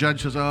that's why the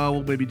judge says, "Oh,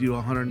 we'll maybe do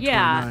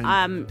 129."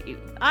 Yeah,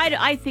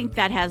 I think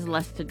that has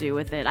less to do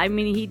with it. I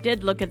mean, he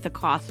did look at the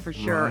costs for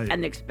sure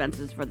and the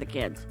expenses for the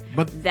kids.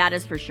 But that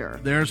is for sure.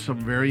 There's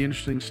some very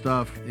interesting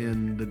stuff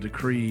in the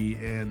decree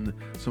and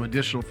some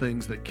additional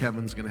things that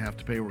Kevin's going to have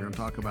to pay. We're going to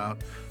talk about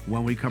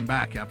when we come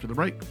back after the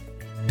break.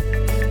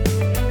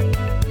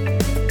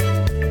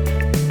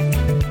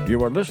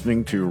 You are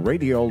listening to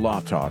Radio Law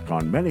Talk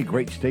on many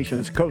great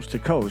stations coast to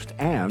coast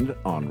and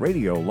on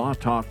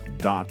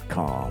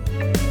RadioLawTalk.com.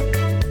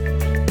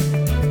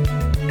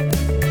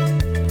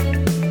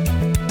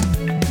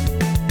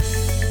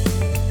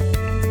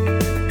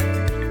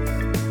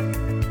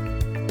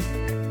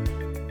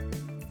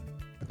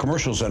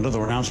 Commercials and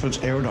other announcements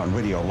aired on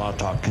Radio Law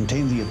Talk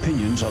contain the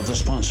opinions of the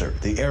sponsor.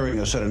 The airing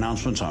of said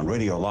announcements on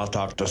Radio Law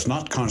Talk does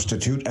not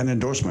constitute an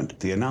endorsement.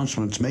 The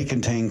announcements may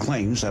contain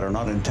claims that are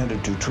not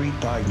intended to treat,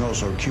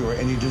 diagnose, or cure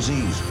any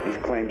disease. These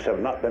claims have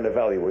not been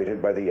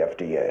evaluated by the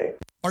FDA.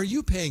 Are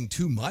you paying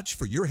too much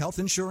for your health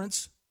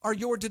insurance? Are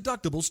your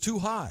deductibles too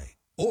high?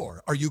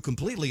 Or are you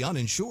completely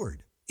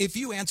uninsured? If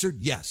you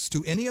answered yes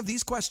to any of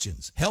these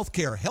questions,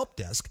 Healthcare Help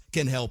Desk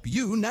can help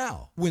you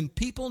now when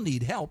people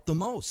need help the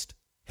most.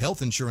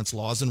 Health insurance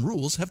laws and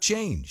rules have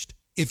changed.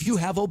 If you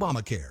have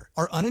Obamacare,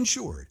 are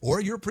uninsured,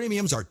 or your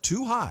premiums are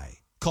too high,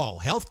 call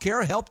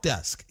Healthcare Help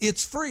Desk.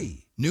 It's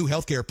free. New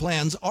healthcare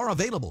plans are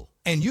available,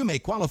 and you may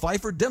qualify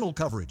for dental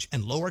coverage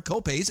and lower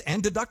copays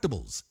and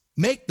deductibles.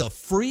 Make the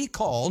free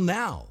call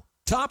now.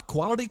 Top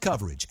quality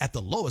coverage at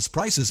the lowest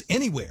prices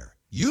anywhere.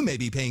 You may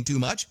be paying too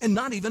much and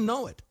not even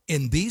know it.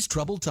 In these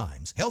troubled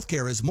times,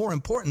 healthcare is more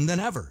important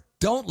than ever.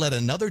 Don't let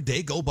another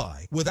day go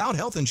by without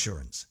health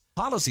insurance.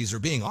 Policies are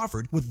being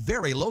offered with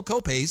very low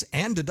copays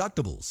and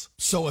deductibles.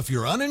 So if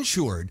you're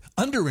uninsured,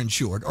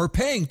 underinsured, or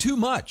paying too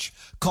much,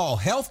 call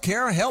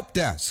Healthcare Help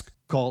Desk.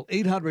 Call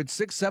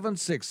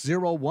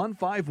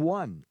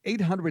 800-676-0151.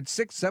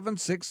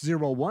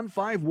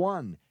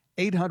 800-676-0151.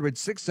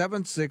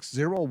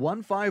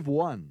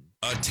 800-676-0151.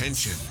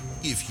 Attention.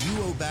 If you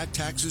owe back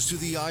taxes to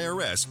the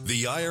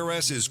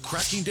IRS is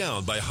cracking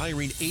down by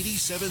hiring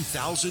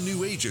 87,000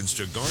 new agents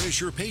to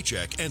garnish your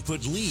paycheck and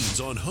put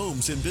liens on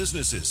homes and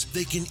businesses.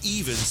 They can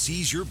even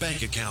seize your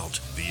bank account.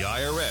 The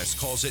IRS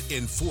calls it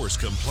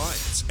enforced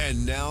compliance,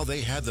 and now they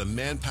have the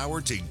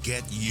manpower to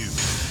get you.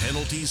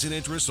 Penalties and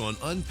interest on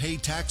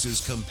unpaid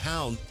taxes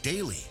compound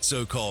daily.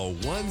 So call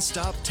One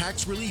Stop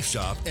Tax Relief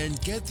Shop and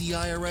get the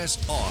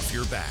IRS off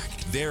your back.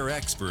 They're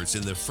experts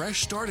in the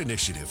Fresh Start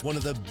Initiative, one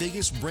of the biggest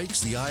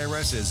breaks the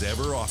IRS has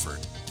ever offered.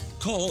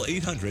 Call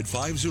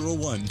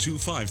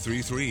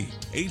 800-501-2533.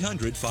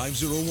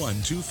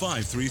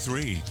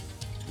 800-501-2533.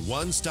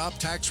 One-Stop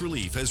Tax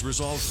Relief has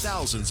resolved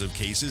thousands of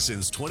cases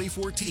since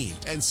 2014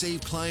 and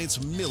saved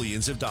clients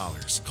millions of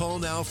dollars. Call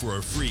now for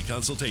a free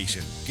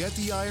consultation. Get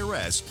the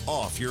IRS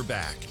off your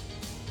back.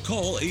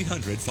 Call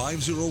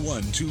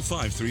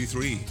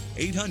 800-501-2533.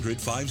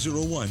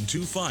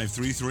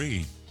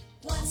 800-501-2533.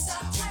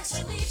 One-Stop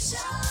Tax Relief Shop.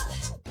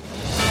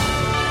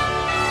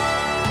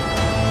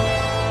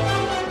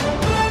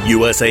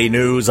 USA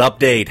News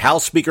Update.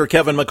 House Speaker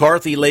Kevin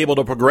McCarthy labeled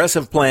a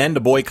progressive plan to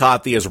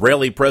boycott the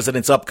Israeli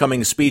president's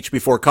upcoming speech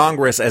before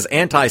Congress as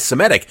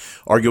anti-Semitic,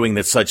 arguing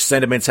that such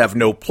sentiments have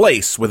no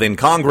place within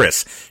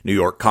Congress. New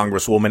York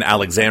Congresswoman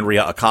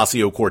Alexandria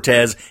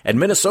Ocasio-Cortez and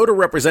Minnesota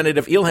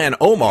Representative Ilhan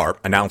Omar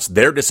announced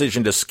their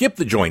decision to skip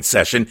the joint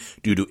session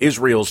due to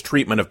Israel's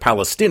treatment of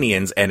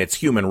Palestinians and its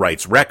human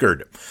rights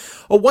record.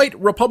 A white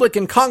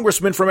Republican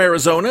congressman from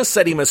Arizona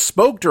said he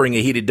misspoke during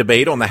a heated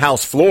debate on the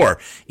House floor.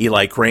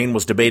 Eli Crane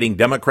was debating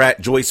Democrat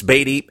Joyce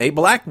Beatty, a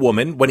black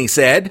woman, when he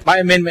said, "My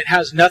amendment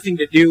has nothing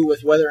to do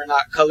with whether or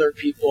not colored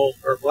people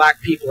or black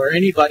people or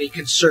anybody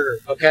can serve,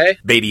 okay?"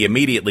 Beatty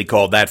immediately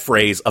called that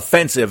phrase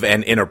offensive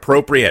and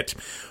inappropriate.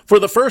 For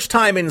the first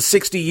time in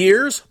 60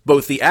 years,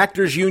 both the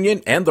Actors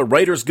Union and the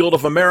Writers Guild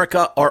of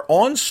America are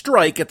on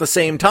strike at the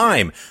same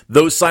time.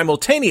 Those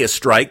simultaneous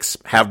strikes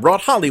have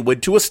brought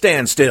Hollywood to a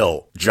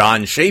standstill.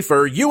 John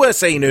Schaefer,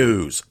 USA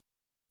News.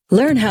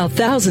 Learn how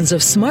thousands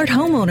of smart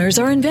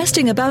homeowners are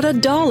investing about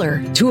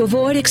 $1 to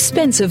avoid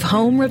expensive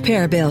home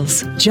repair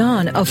bills.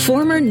 John, a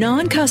former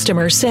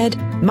non-customer, said,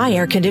 "My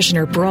air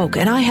conditioner broke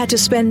and I had to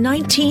spend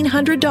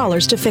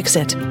 $1,900 to fix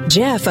it."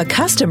 Jeff, a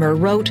customer,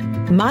 wrote,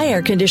 "My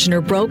air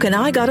conditioner broke and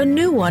I got a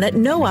new one at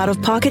no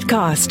out-of-pocket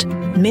cost."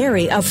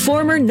 Mary, a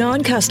former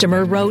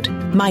non-customer, wrote,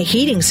 "My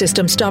heating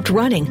system stopped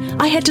running.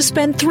 I had to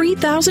spend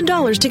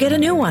 $3,000 to get a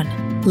new one."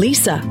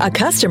 Lisa, a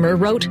customer,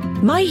 wrote,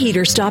 "My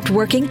heater stopped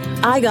working.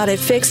 I got it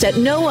fixed at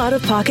no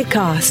out-of-pocket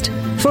cost."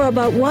 For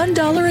about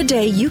 $1 a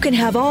day, you can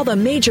have all the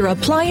major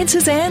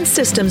appliances and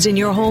systems in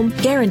your home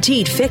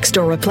guaranteed fixed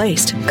or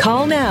replaced.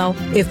 Call now.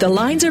 If the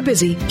lines are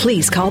busy,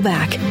 please call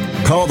back.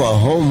 Call the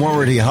Home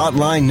Warranty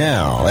Hotline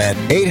now at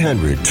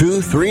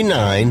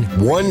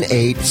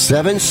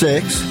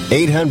 800-239-1876.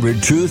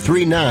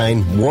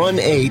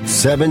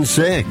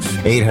 800-239-1876.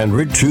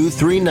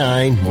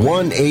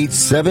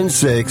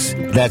 800-239-1876.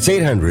 That's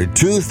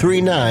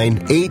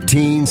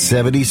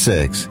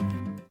 800-239-1876.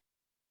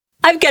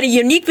 I've got a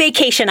unique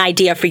vacation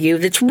idea for you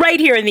that's right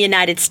here in the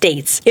United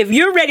States. If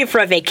you're ready for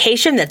a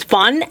vacation that's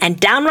fun and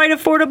downright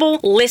affordable,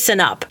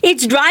 listen up.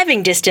 It's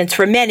driving distance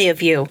for many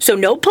of you, so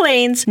no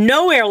planes,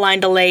 no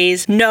airline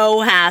delays, no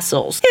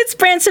hassles. It's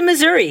Branson,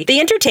 Missouri, the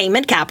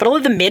entertainment capital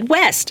of the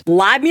Midwest.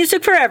 Live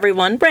music for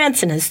everyone.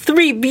 Branson has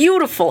 3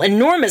 beautiful,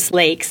 enormous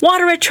lakes,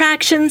 water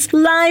attractions,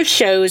 live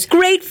shows,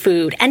 great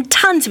food, and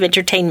tons of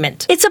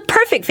entertainment. It's a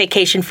perfect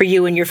vacation for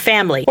you and your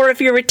family, or if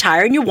you're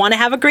retired and you want to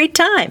have a great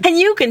time. And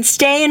you can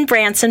stay in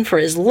Branson for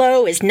as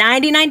low as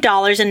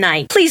 $99 a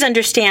night. Please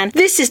understand,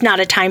 this is not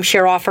a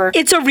timeshare offer.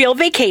 It's a real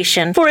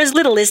vacation for as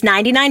little as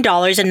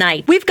 $99 a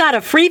night. We've got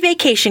a free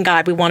vacation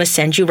guide we want to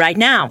send you right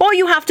now. All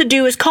you have to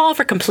do is call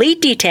for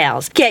complete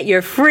details. Get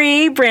your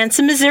free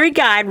Branson, Missouri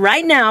guide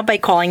right now by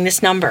calling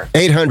this number.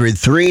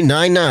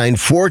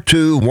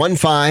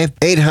 800-399-4215.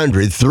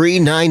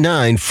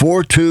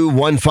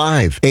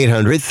 800-399-4215.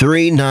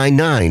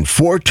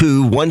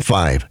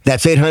 800-399-4215.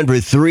 That's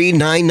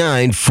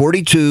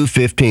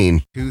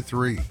 800-399-4215.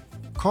 23.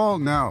 Call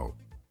now.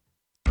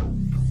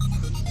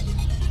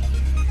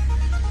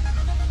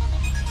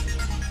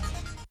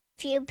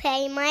 If you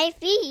pay my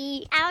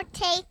fee, I'll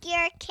take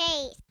your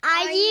case.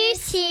 Are you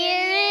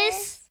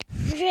serious?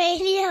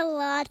 Radio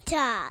Law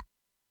Talk.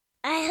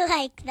 I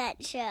like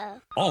that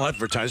show. All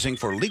advertising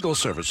for legal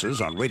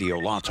services on Radio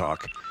Law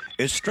Talk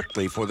is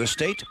strictly for the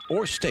state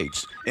or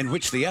states in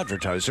which the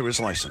advertiser is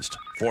licensed.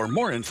 For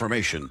more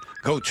information,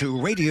 go to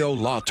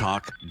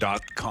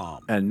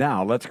radiolawtalk.com. And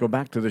now let's go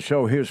back to the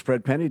show. Here's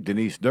Fred Penny,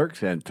 Denise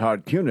Dirks, and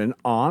Todd Cunin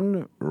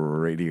on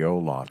Radio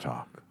Law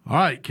Talk. All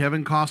right,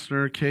 Kevin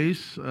Costner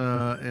case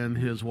and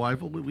his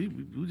wife.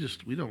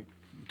 We don't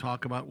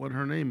talk about what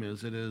her name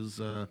is. It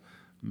is I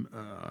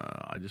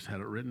just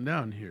had it written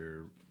down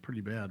here.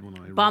 Pretty bad when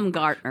I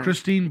Baumgartner.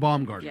 Christine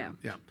Baumgartner.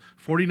 Yeah.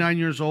 49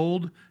 years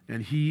old,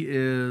 and he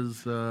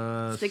is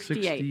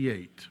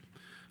 68.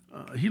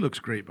 He looks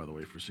great, by the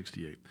way, for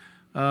 68.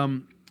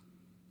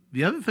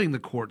 The other thing the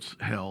courts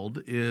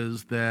held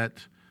is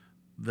that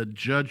the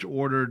judge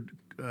ordered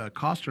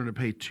Costner to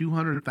pay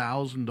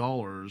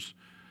 $200,000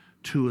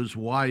 to his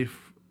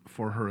wife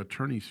for her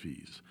attorney's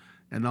fees,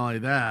 and not only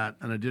that,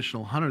 an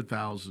additional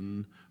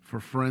 $100,000 for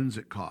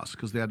forensic costs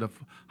because they had to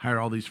hire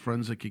all these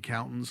forensic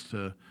accountants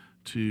to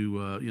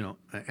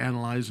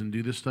analyze and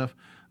do this stuff.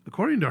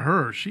 According to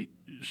her, she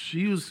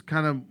was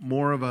kind of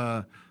more of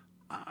a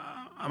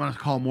I'm going to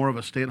call more of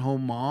a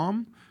stay-at-home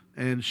mom,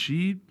 and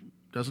she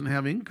doesn't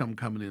have income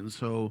coming in.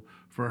 So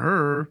for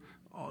her,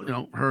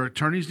 her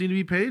attorneys need to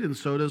be paid, and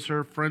so does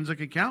her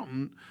forensic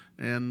accountant.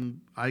 And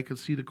I could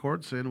see the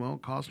court saying, well,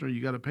 Costner,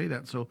 you got to pay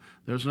that. So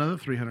there's another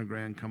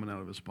 $300,000 coming out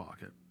of his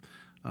pocket.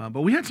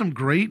 But we had some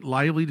great,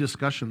 lively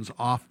discussions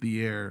off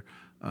the air.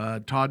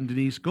 Todd and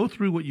Denise, go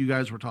through what you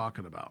guys were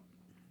talking about.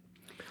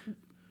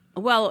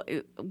 Well,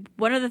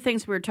 one of the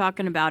things we were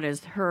talking about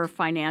is her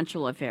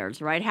financial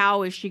affairs, right?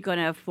 How is she going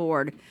to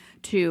afford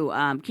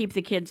to keep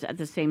the kids at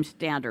the same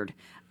standard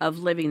of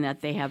living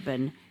that they have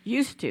been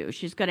used to?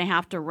 She's going to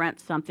have to rent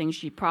something.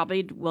 She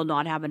probably will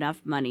not have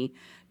enough money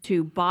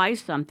to buy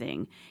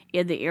something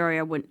in the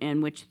area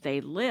in which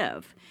they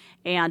live.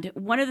 And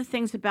one of the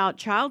things about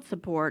child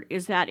support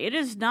is that it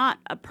is not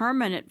a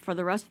permanent for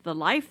the rest of the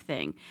life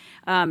thing.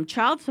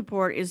 Child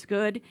support is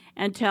good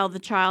until the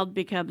child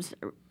becomes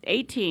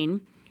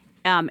 18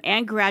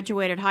 and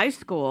graduated high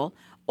school,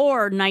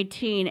 or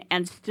 19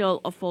 and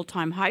still a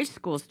full-time high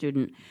school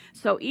student.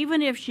 So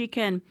even if she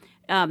can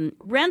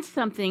rent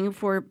something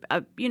for,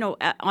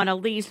 on a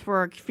lease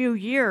for a few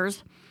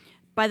years,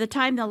 by the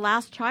time the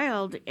last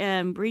child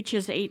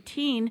reaches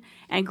 18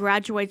 and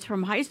graduates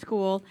from high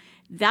school,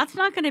 that's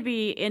not going to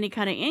be any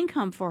kind of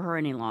income for her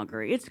any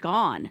longer. It's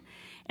gone.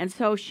 And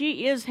so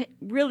she is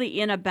really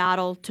in a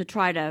battle to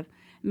try to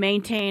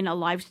maintain a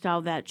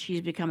lifestyle that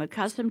she's become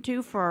accustomed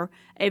to for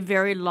a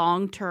very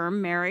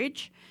long-term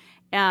marriage.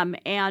 And,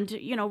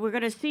 we're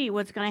going to see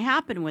what's going to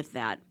happen with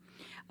that.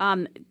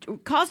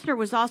 Costner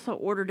was also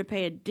ordered to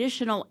pay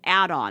additional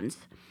add-ons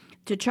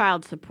to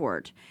child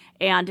support.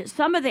 And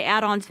some of the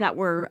add-ons that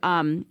were,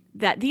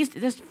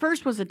 this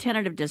first was a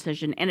tentative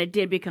decision, and it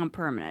did become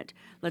permanent.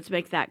 Let's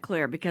make that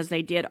clear, because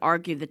they did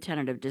argue the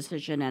tentative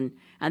decision,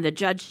 and the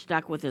judge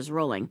stuck with his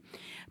ruling.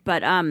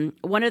 But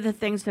one of the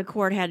things the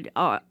court had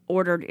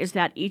ordered is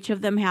that each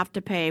of them have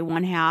to pay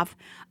one half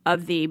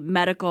of the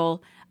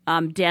medical,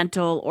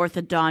 dental,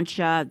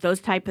 orthodontia, those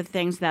type of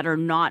things that are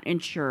not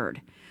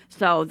insured.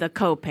 So the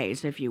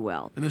co-pays, if you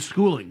will. And the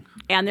schooling.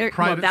 And that's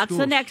schools.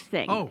 The next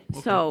thing. Oh,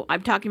 okay. So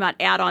I'm talking about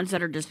add-ons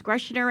that are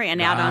discretionary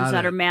and add-ons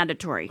that are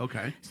mandatory.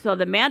 Okay. So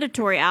the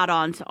mandatory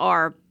add-ons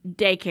are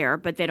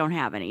daycare, but they don't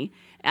have any,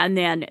 and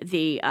then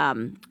the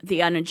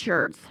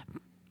uninsureds.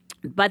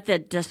 But the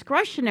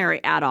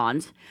discretionary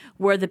add-ons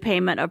were the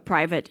payment of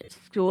private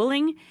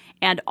schooling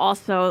and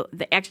also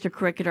the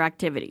extracurricular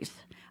activities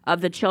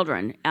of the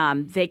children.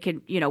 They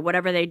could,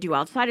 whatever they do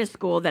outside of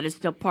school that is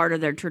still part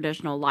of their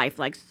traditional life,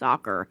 like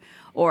soccer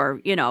or,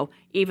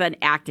 even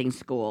acting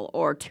school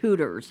or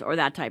tutors or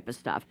that type of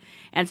stuff.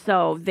 And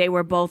so they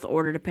were both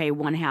ordered to pay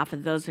one half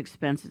of those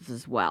expenses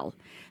as well.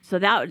 So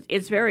that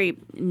it's very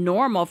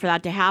normal for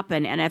that to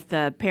happen. And if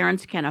the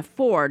parents can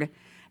afford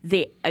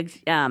the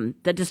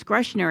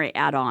discretionary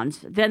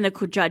add-ons, then the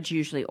judge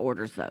usually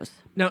orders those.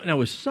 Now,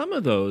 with some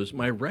of those,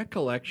 my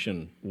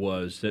recollection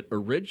was that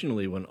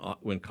originally, when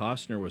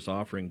Costner was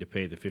offering to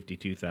pay the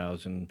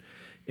 $52,000,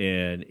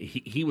 and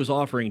he was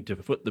offering to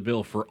foot the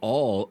bill for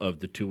all of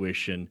the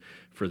tuition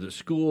for the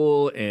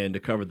school and to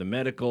cover the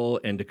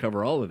medical and to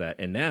cover all of that,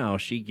 and now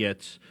she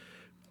gets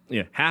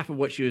half of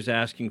what she was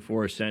asking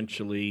for,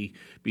 essentially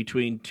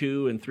between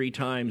 2 and 3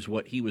 times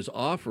what he was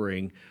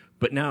offering,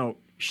 but now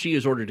she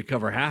is ordered to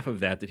cover half of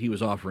that he was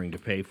offering to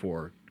pay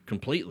for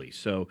completely.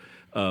 So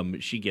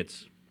she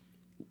gets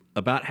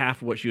about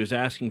half of what she was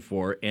asking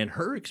for, and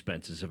her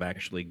expenses have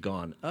actually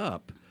gone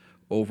up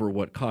over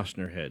what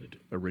Costner had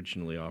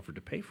originally offered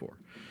to pay for.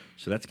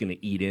 So that's going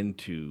to eat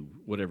into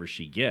whatever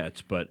she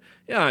gets. But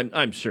yeah,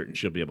 I'm certain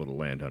she'll be able to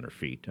land on her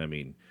feet. I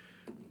mean,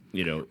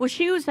 Well,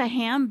 she was a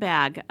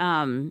handbag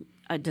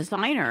a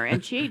designer,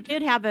 and she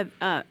did have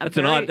that's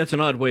an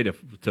odd way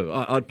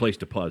odd place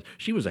to pause.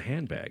 She was a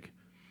handbag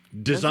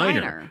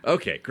designer.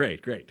 Okay,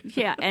 great.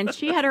 Yeah, and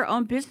she had her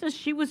own business.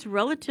 She was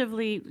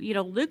relatively,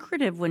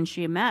 lucrative when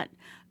she met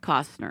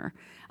Costner.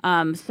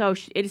 So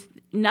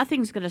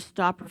nothing's going to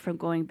stop her from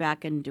going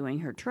back and doing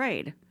her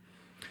trade.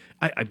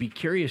 I'd be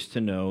curious to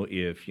know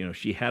if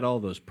she had all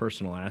those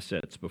personal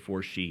assets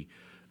before she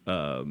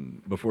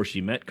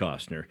met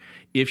Costner.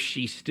 If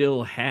she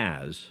still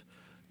has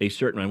a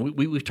certain amount.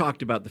 We've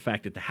talked about the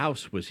fact that the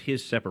house was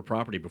his separate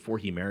property before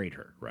he married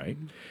her, right?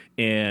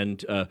 Mm-hmm.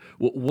 And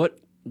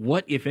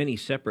what, if any,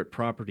 separate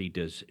property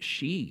does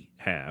she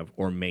have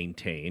or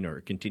maintain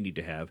or continue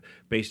to have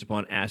based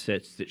upon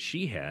assets that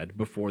she had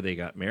before they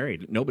got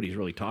married? Nobody's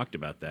really talked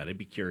about that. I'd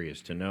be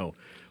curious to know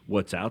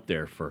what's out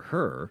there for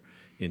her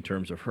in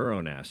terms of her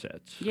own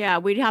assets. Yeah,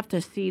 we'd have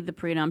to see the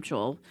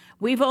prenuptial.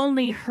 We've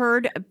only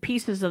heard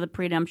pieces of the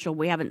prenuptial.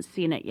 We haven't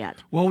seen it yet.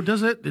 Well,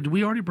 did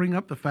we already bring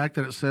up the fact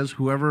that it says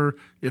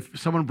if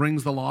someone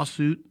brings the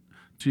lawsuit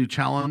to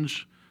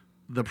challenge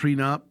the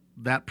prenup,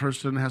 that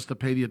person has to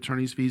pay the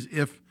attorney's fees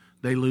if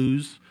they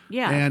lose?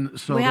 Yeah, and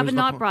so we have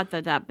not brought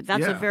that up, but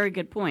that's a very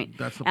good point.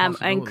 That's the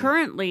possibility. And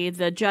currently,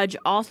 the judge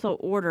also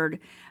ordered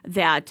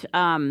that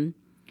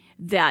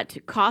that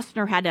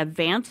Costner had to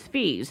advance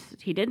fees.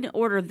 He didn't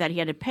order that he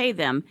had to pay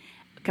them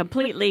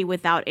completely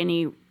without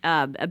any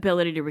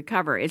ability to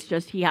recover. It's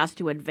just he has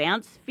to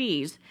advance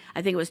fees.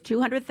 I think it was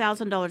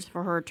 $200,000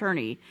 for her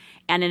attorney,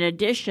 and in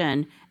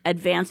addition,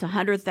 advance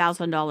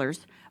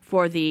 $100,000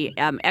 for the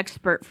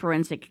expert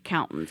forensic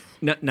accountants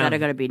that are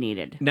going to be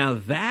needed. Now,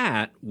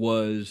 that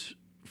was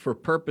for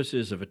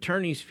purposes of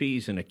attorney's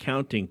fees and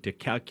accounting to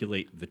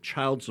calculate the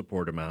child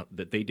support amount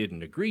that they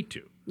didn't agree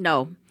to.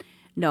 No,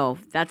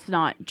 that's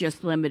not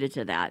just limited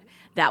to that.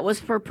 That was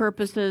for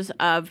purposes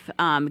of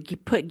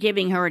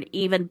giving her an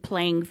even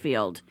playing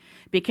field.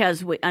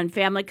 Because on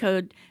Family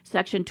Code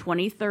Section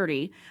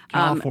 2030,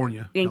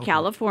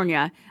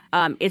 California,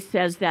 it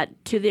says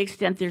that to the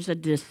extent there's a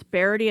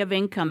disparity of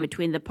income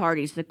between the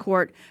parties, the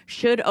court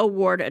should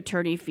award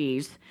attorney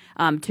fees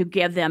to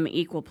give them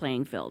equal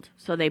playing field.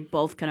 So they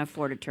both can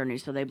afford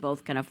attorneys, so they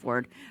both can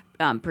afford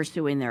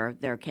pursuing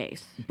their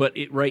case. But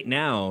right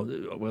now,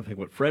 I think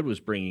what Fred was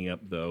bringing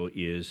up, though,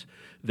 is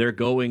they're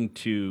going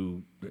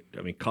to,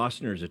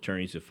 Costner's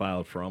attorneys have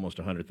filed for almost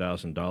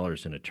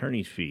 $100,000 in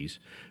attorney's fees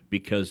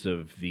because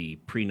of the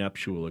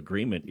prenuptial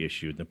agreement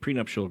issue. The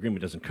prenuptial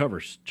agreement doesn't cover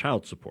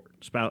child support.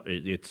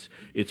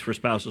 It's for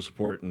spousal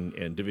support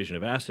and division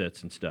of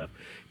assets and stuff.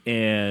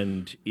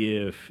 And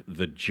if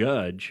the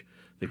judge,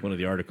 I think one of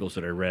the articles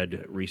that I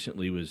read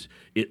recently was,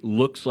 it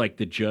looks like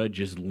the judge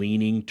is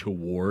leaning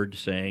toward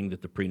saying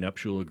that the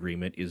prenuptial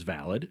agreement is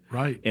valid.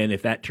 Right. And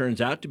if that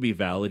turns out to be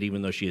valid,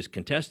 even though she has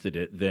contested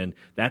it, then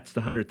that's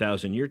the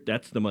 $100,000.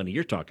 That's the money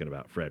you're talking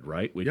about, Fred,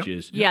 right? Which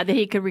is that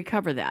he could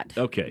recover that.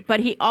 Okay. But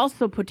he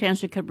also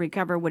potentially could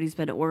recover what he's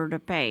been ordered to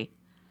pay.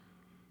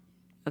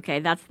 Okay,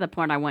 that's the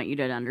point I want you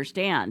to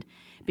understand.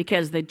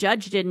 Because the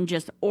judge didn't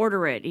just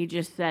order it. He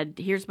just said,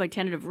 here's my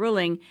tentative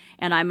ruling,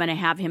 and I'm going to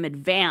have him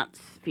advance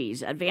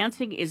fees.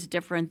 Advancing is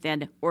different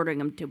than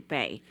ordering him to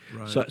pay.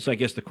 Right. So I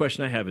guess the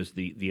question I have is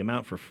the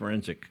amount for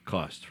forensic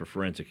costs, for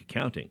forensic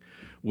accounting.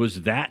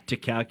 Was that to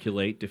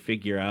calculate, to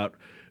figure out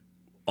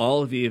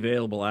all of the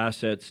available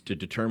assets to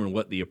determine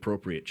what the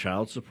appropriate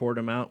child support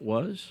amount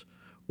was?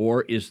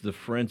 Or is the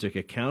forensic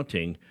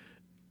accounting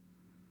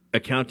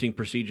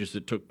procedures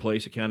that took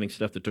place, accounting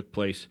stuff that took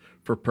place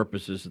for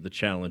purposes of the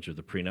challenge of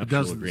the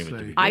prenuptial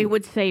agreement? I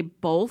would say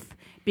both,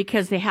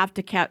 because they have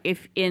to count.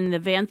 If in the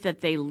event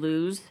that they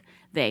lose,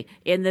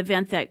 in the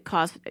event that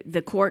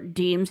the court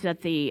deems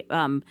that the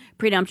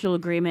prenuptial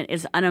agreement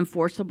is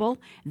unenforceable,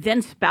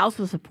 then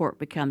spousal support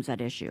becomes at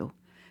issue.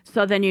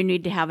 So then you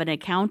need to have an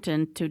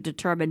accountant to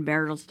determine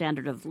marital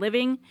standard of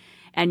living,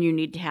 and you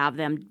need to have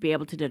them be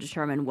able to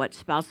determine what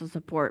spousal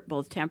support,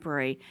 both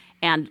temporary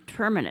and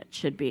permanent,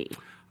 should be.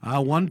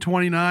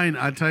 129,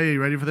 I tell you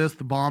ready for this?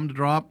 The bomb to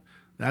drop?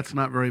 That's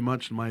not very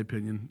much in my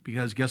opinion,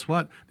 because guess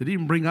what? They didn't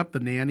even bring up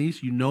the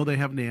nannies. You know they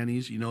have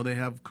nannies. You know they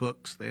have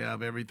cooks. They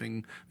have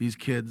everything. These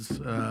kids,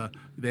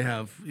 they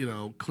have,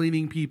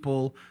 cleaning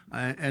people.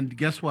 And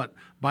guess what?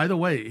 By the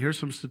way, here's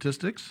some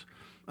statistics.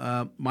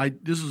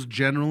 This is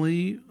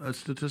generally a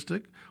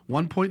statistic.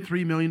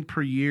 $1.3 million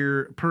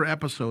per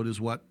episode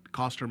is what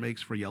Costner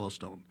makes for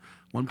Yellowstone.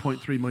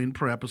 $1.3 million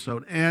per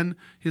episode, and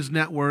his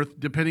net worth,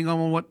 depending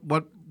on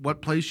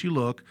what place you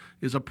look,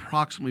 is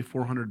approximately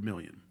 $400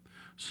 million.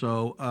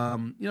 So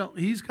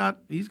he's got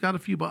a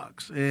few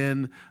bucks,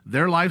 and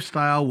their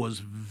lifestyle was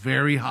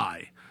very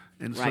high,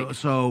 and right.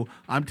 so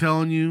I'm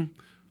telling you,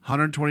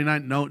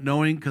 129.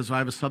 Knowing, because I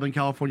have a Southern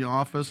California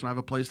office and I have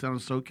a place down in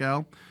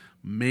SoCal.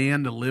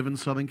 Man, to live in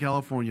Southern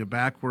California,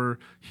 back where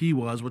he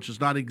was, which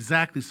is not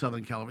exactly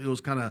Southern California. It was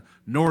kind of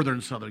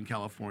northern Southern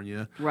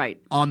California.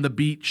 Right. On the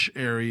beach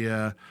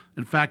area.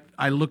 In fact,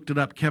 I looked it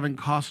up. Kevin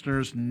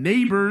Costner's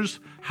neighbor's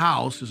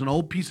house is an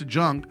old piece of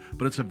junk,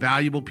 but it's a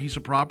valuable piece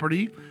of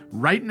property.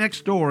 Right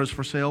next door is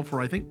for sale for,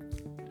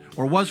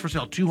 was for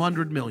sale,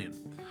 $200 million.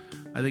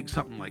 I think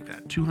something like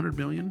that. $200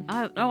 million?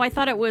 I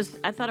thought it was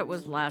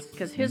less,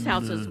 because his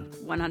house is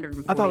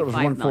 $145 I thought it was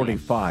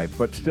 145,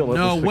 but still,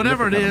 no,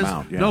 whatever it is.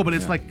 Amount. Yeah, no, but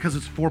it's like because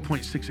it's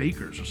 4.6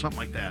 acres or something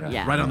like that,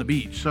 yeah. right on the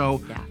beach.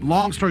 So,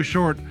 long story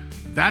short,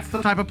 that's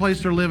the type of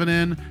place they're living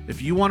in.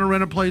 If you want to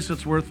rent a place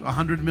that's worth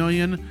 $100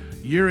 million,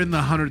 you're in the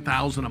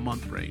 $100,000 a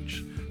month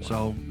range. Wow.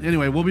 So,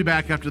 anyway, we'll be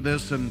back after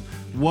this, and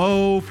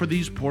woe for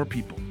these poor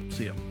people.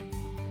 See ya.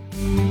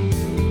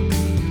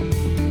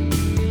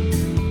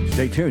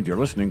 Stay tuned. You're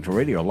listening to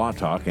Radio Law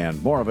Talk,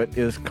 and more of it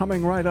is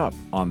coming right up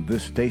on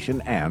this station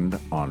and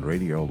on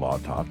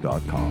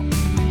RadioLawTalk.com.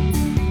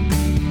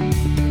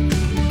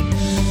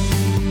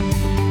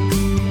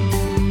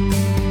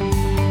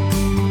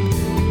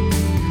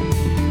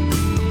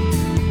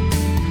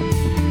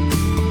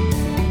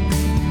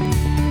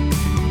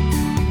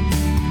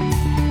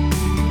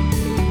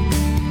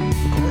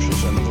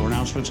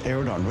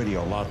 Aired on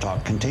Radio Law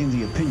Talk contain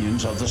the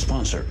opinions of the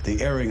sponsor.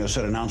 The airing of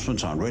said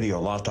announcements on Radio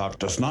Law Talk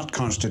does not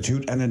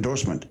constitute an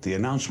endorsement. The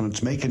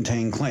announcements may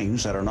contain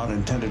claims that are not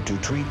intended to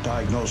treat,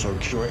 diagnose, or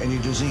cure any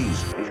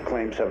disease. These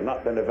claims have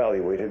not been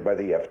evaluated by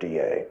the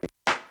FDA.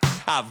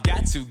 I've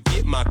got to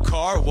get my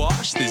car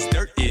washed. This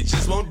dirt, it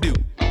just won't do.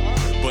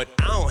 But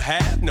I don't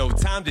have no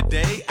time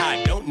today.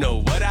 I don't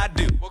know what I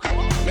do.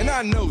 Man,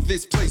 I know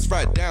this place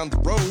right down the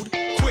road.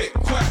 Quick,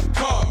 quack,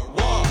 car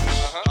wash.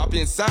 Hop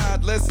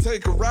inside, let's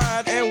take a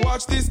ride and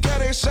watch this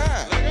cat and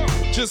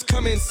shine. Just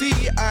come and see,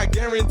 I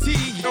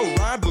guarantee your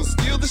ride will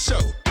steal the show.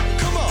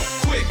 Come on,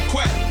 quick,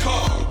 quack,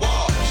 car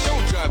wash.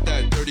 Don't drive drive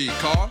that dirty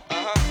car?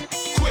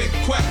 Quick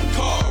Quack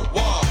Car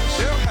Wash.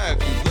 They'll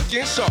have you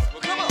looking sharp.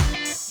 Well, come on.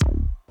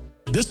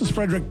 This is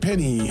Frederick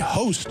Penny,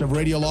 host of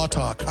Radio Law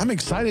Talk. I'm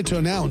excited to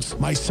announce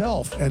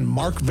myself and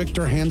Mark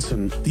Victor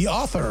Hansen, the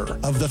author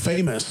of the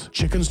famous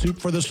Chicken Soup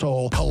for the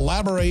Soul,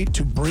 collaborate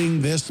to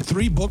bring this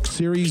 3-book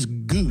series,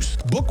 Goose.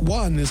 Book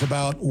 1 is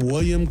about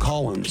William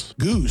Collins.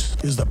 Goose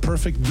is the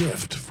perfect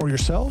gift for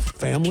yourself,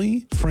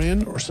 family,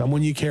 friend, or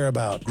someone you care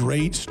about.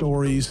 Great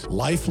stories,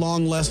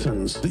 lifelong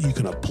lessons that you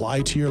can apply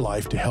to your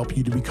life to help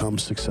you to become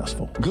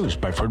successful. Goose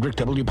by Frederick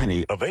W.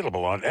 Penny.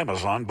 Available on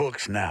Amazon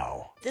Books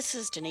now. This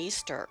is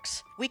Denise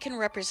Dirks. We can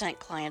represent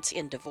clients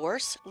in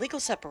divorce, legal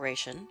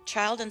separation,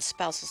 child and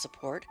spousal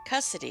support,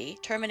 custody,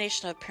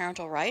 termination of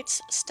parental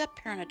rights,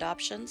 step-parent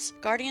adoptions,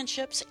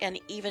 guardianships, and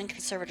even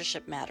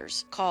conservatorship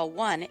matters. Call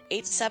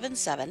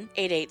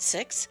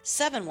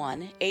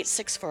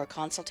 1-877-886-7186 for a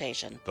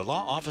consultation. The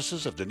law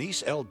offices of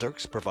Denise L.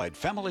 Dirks provide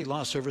family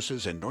law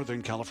services in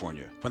Northern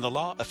California. When the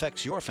law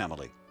affects your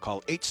family,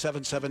 call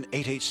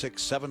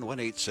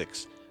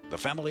 877-886-7186. The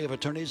family of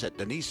attorneys at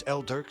Denise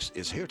L. Dirks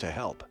is here to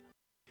help.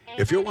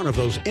 If you're one of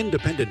those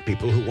independent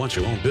people who wants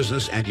your own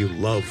business and you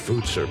love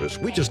food service,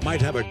 we just might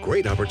have a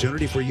great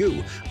opportunity for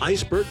you.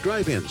 Iceberg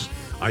Drive-Ins.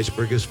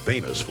 Iceberg is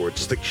famous for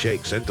its thick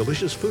shakes and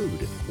delicious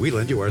food. We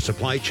lend you our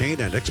supply chain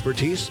and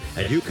expertise,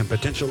 and you can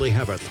potentially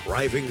have a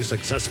thriving,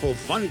 successful,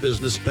 fun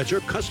business that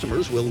your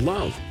customers will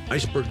love.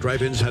 Iceberg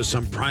Drive-Ins has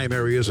some prime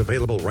areas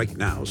available right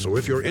now, so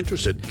if you're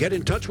interested, get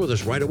in touch with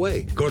us right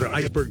away. Go to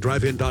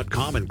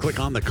icebergdrivein.com and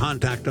click on the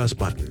Contact Us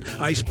button.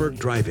 Iceberg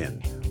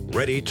Drive-In.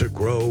 Ready to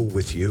grow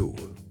with you.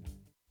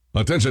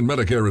 Attention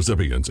Medicare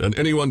recipients and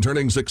anyone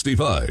turning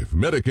 65.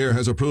 Medicare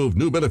has approved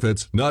new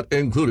benefits not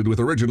included with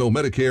original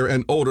Medicare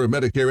and older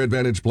Medicare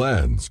Advantage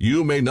plans.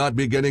 You may not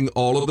be getting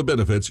all of the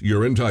benefits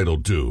you're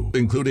entitled to,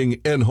 including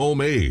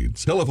in-home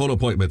aids, telephone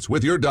appointments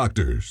with your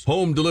doctors,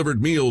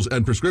 home-delivered meals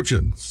and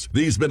prescriptions.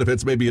 These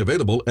benefits may be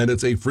available and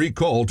it's a free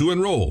call to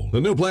enroll. The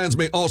new plans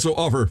may also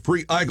offer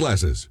free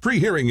eyeglasses, free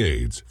hearing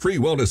aids, free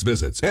wellness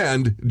visits,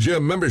 and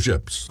gym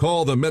memberships.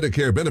 Call the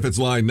Medicare benefits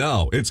line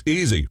now. It's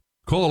easy.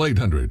 Call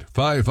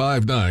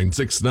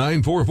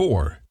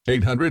 800-559-6944.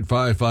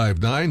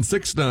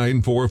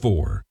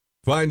 800-559-6944.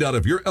 Find out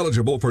if you're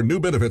eligible for new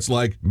benefits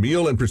like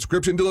meal and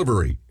prescription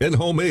delivery,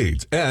 in-home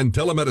aids, and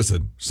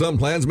telemedicine. Some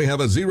plans may have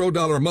a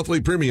 $0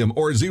 monthly premium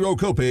or zero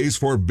copays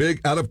for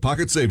big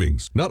out-of-pocket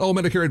savings. Not all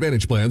Medicare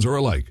Advantage plans are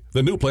alike.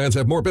 The new plans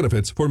have more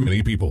benefits for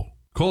many people.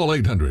 Call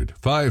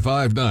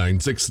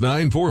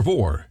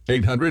 800-559-6944.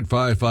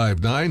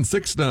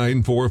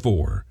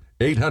 800-559-6944.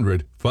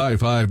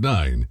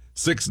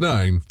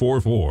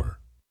 800-559-6944.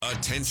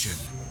 Attention.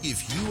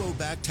 If you owe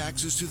back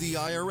taxes to the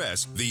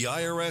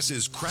IRS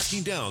is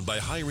cracking down by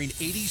hiring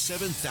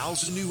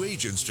 87,000 new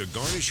agents to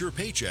garnish your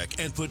paycheck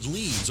and put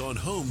liens on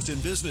homes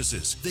and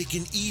businesses. They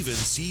can even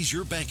seize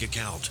your bank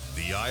account.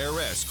 The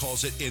IRS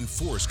calls it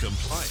enforced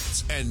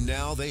compliance, and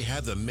now they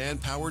have the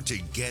manpower to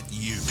get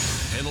you.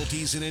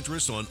 Penalties and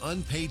interest on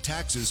unpaid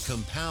taxes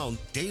compound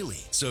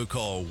daily. So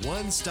call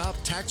One Stop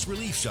Tax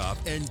Relief Shop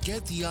and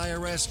get the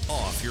IRS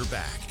off your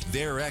back.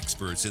 They're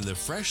experts in the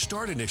Fresh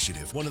Start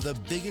Initiative, one of the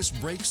biggest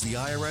breaks the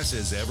IRS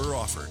has ever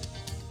offered.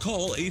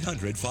 Call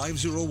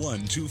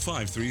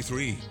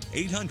 800-501-2533.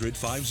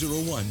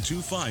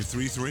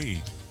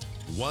 800-501-2533.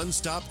 One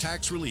Stop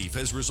Tax Relief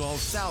has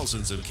resolved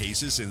thousands of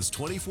cases since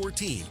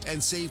 2014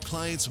 and saved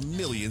clients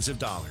millions of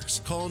dollars.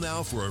 Call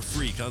now for a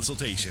free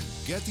consultation.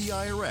 Get the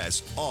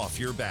IRS off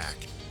your back.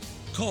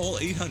 Call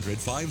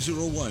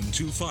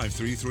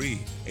 800-501-2533.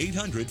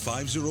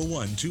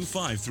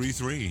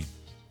 800-501-2533.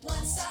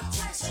 One Stop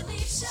Tax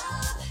Relief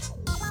Shop.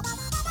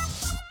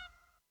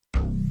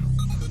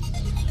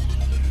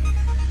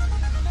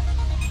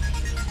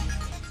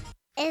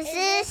 Is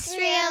this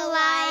real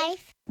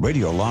life?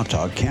 Radio Law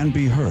Talk can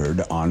be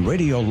heard on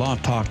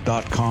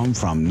radiolawtalk.com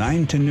from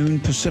 9 to noon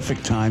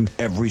Pacific Time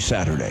every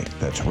Saturday.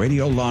 That's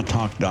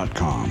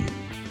radiolawtalk.com.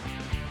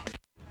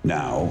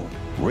 Now,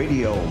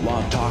 Radio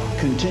Law Talk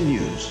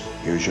continues.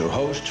 Here's your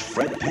host,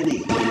 Fred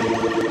Penny.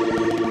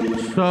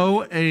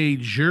 So, a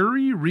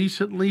jury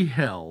recently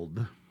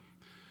held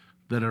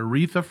that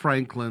Aretha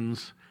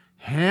Franklin's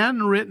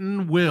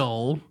handwritten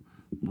will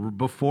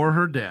before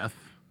her death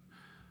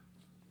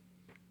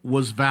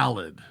was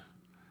valid.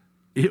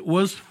 It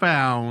was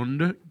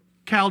found.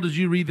 Cal, did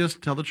you read this?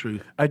 Tell the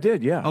truth. I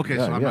did, yeah. Okay,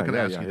 so I'm not going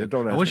to ask you.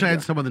 I wish I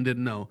had someone that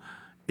didn't know.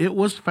 It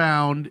was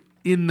found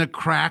in the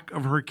crack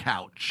of her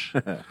couch.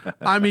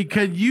 I mean,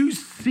 can you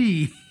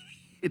see?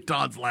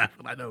 Todd's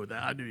laughing. I know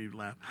that. I knew he'd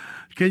laugh.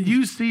 Can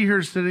you see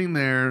her sitting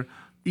there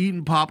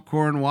eating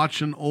popcorn,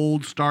 watching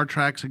old Star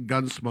Treks and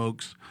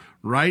Gunsmokes,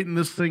 writing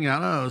this thing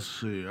out? Oh, let's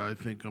see. I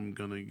think I'm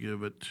going to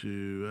give it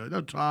to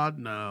no, Todd.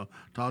 No.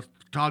 Todd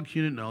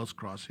Cunin. No, let's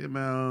cross him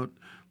out.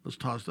 Let's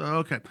toss.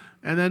 Okay.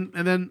 And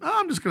then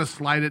I'm just going to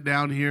slide it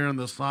down here on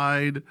the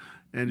side.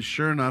 And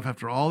sure enough,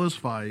 after all this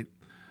fight,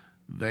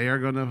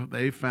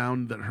 they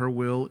found that her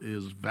will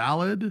is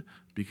valid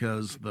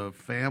because the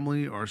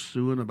family are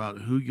suing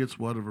about who gets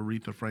what of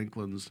Aretha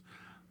Franklin's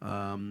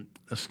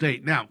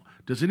estate. Now,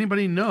 does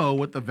anybody know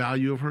what the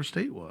value of her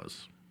estate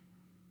was?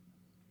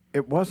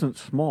 It wasn't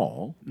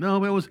small. No,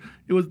 but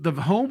it was the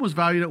home was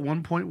valued at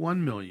 $1.1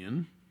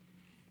 million.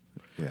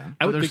 Yeah,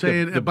 but they're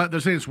saying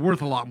it's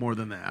worth a lot more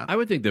than that. I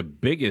would think the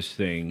biggest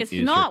thing It's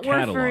is not her worth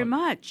catalog. very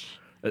much.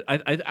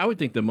 I would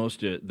think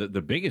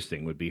the biggest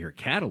thing would be her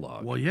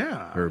catalog. Well,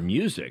 yeah, her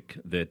music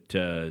that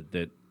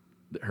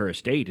her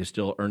estate is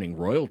still earning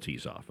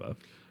royalties off of.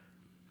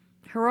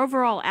 Her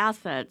overall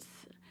assets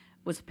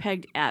was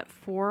pegged at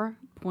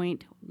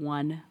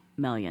 $4.1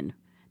 million.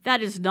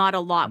 That is not a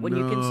lot when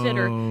you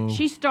consider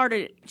she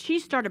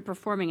started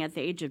performing at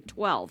the age of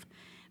 12,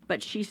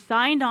 but she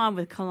signed on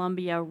with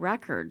Columbia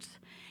Records,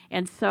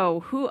 and so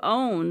who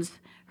owns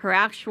her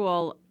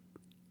actual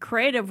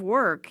creative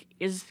work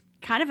is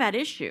kind of at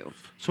issue.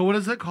 So what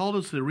is that called?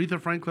 Is the Aretha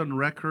Franklin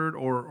record,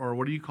 or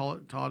what do you call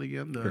it, Todd,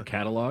 again? Her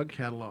catalog?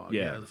 Catalog,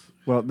 Yeah. yes.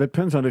 Well, it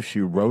depends on if she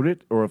wrote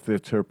it or if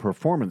it's her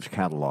performance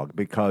catalog,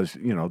 because,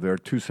 there are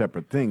two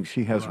separate things.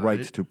 She has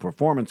rights to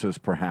performances,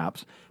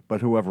 perhaps,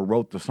 but whoever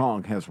wrote the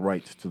song has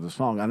rights to the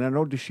song. And I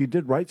know she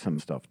did write some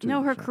stuff, too.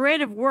 No, her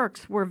creative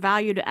works were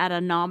valued at a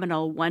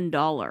nominal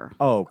 $1.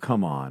 Oh,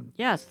 come on.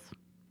 Yes.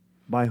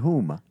 By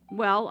whom?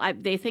 Well,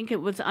 they think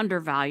it was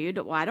undervalued.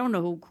 Well, I don't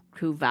know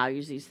who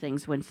values these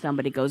things when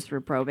somebody goes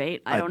through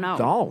probate. I don't know.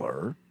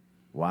 $1?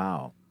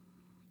 Wow.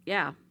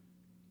 Yeah.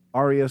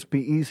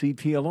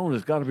 RESPECT alone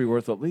has got to be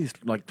worth at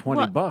least like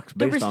 $20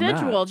 based on that.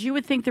 The residuals, you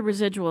would think the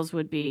residuals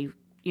would be,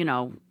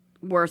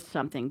 worth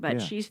something, but Yeah.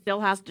 she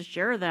still has to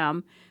share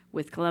them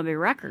with Columbia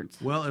Records.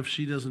 Well, if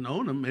she doesn't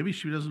own them, maybe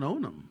she doesn't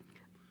own them.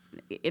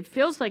 It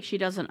feels like she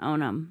doesn't own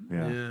them.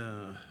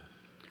 Yeah.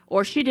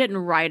 Or she didn't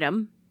write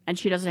them, and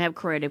she doesn't have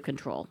creative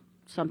control.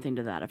 Something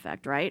to that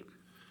effect, right?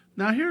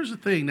 Now, here's the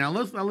thing. Now,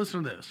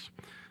 listen to this.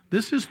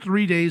 This is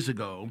 3 days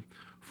ago.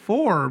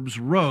 Forbes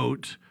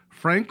wrote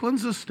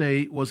Franklin's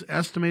estate was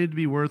estimated to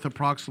be worth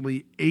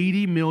approximately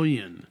 $80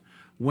 million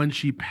when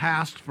she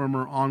passed from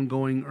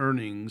ongoing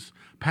earnings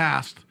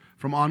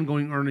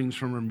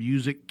from her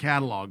music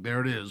catalog.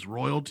 There it is,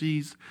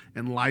 royalties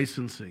and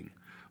licensing.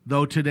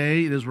 Though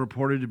today it is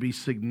reported to be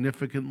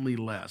significantly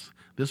less.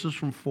 This is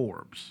from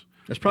Forbes.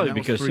 That's probably And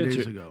that because was 3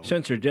 days ago.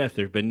 since her death,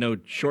 there's been no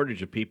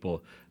shortage of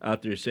people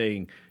out there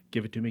saying,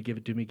 "Give it to me, give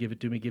it to me, give it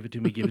to me, give it to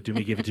me, give it to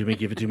me, give it to me,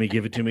 give it to me,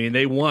 give it to me," and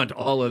they want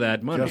all of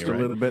that money. Just a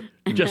little bit.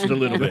 Just a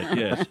little bit.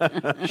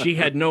 Yes. She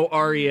had no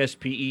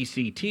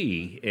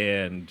RESPECT,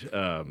 and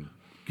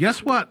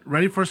guess what?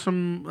 Ready for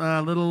some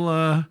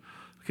little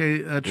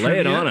trivia? Lay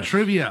it on us.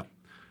 Trivia.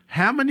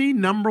 How many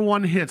number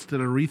one hits did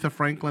Aretha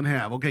Franklin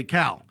have? Okay,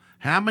 Cal.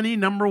 How many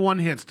number one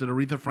hits did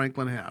Aretha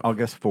Franklin have? I'll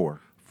guess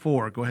 4.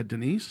 4. Go ahead,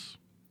 Denise.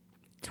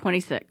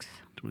 26.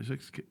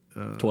 26.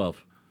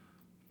 12.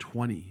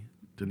 20.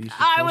 Denise is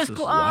I was closest.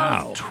 close.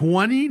 Wow.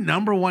 20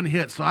 number one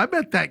hits. So I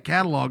bet that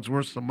catalog's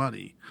worth some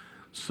money.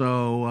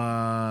 So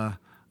I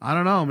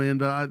don't know, man.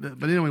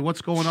 But anyway,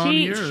 what's going on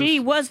here? She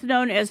was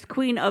known as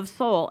Queen of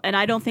Soul, and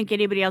I don't think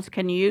anybody else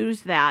can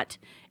use that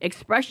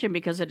expression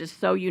because it is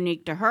so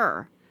unique to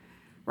her,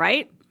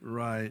 right?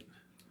 Right.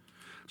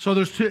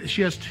 So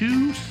she has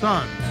 2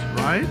 sons,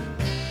 right?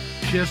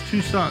 She has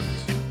 2 sons.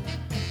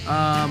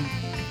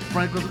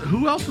 Franklin,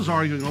 who else is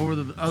arguing over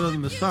other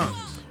than the sons?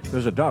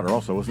 There's a daughter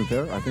also, wasn't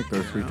there? I think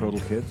there are 3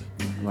 total kids.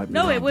 Might be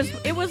No, wrong.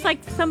 it was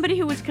like somebody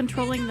who was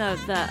controlling like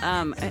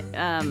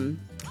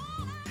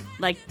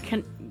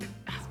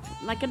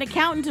an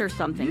accountant or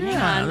something.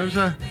 Yeah, Hang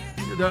on.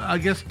 I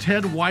guess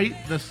Ted White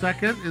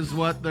II is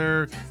what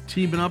they're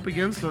teaming up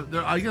against.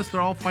 I guess they're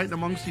all fighting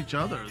amongst each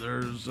other.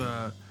 There's,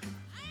 I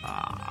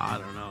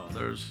don't know.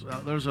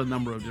 There's a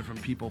number of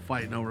different people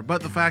fighting over.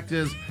 But the fact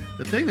is,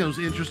 the thing that was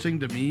interesting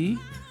to me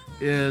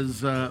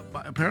is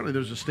apparently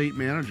there's estate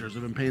managers that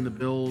have been paying the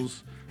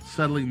bills,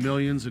 settling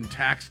millions in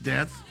tax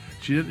debts.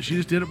 She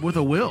just did it with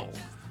a will,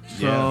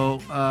 so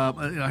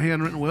a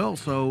handwritten will.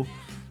 So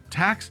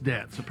tax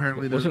debts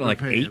apparently Wasn't it like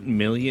paying. $8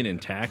 million in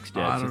tax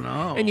debts? I don't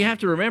know. And you have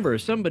to remember,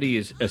 if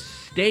somebody's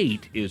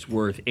estate is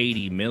worth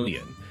 $80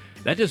 million,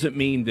 that doesn't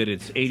mean that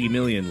it's $80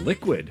 million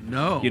liquid.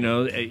 No.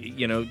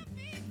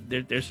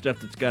 There's stuff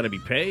that's got to be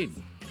paid,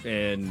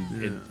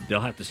 and they'll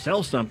have to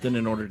sell something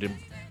in order to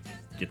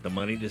get the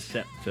money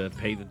to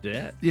pay the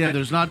debt. Yeah,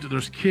 there's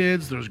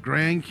kids, there's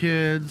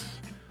grandkids.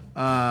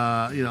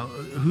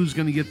 Who's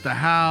going to get the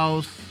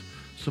house?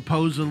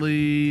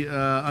 Supposedly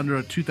under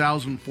a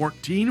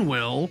 2014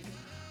 will,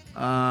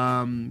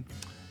 Keika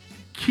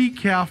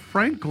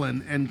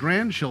Franklin and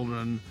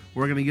grandchildren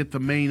were going to get the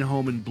main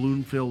home in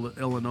Bloomfield,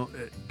 Illinois,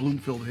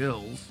 Bloomfield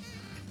Hills.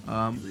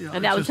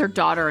 And that was her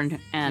daughter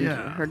and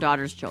her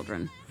daughter's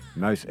children.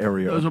 Nice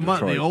area.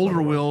 The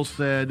older will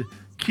said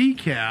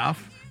Keika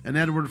and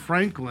Edward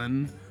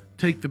Franklin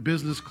take the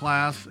business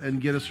class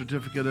and get a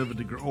certificate of a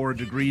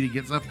degree to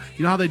get stuff.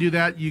 You know how they do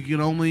that? You can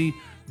only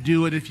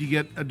do it if you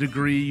get a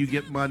degree, you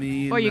get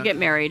money, Or you get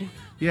married.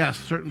 Yes,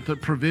 certain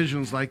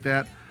provisions like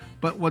that.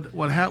 But what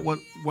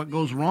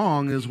goes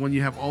wrong is when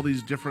you have all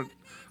these different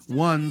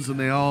ones, and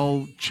they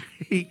all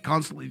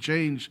constantly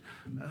change.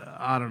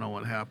 I don't know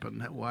what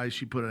happened. Why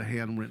she put a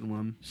handwritten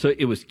one. So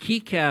it was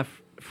Keycaf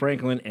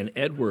Franklin and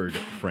Edward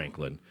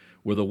Franklin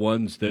were the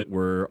ones that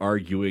were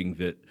arguing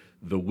that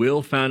the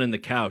will found in the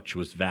couch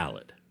was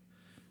valid.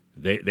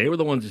 They were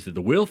the ones that said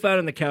the will found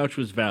in the couch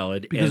was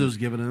valid because it was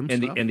given him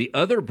and stuff? the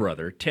other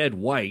brother, Ted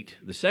White,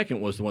 the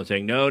second, was the one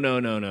saying no.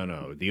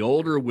 The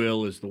older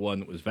will is the one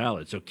that was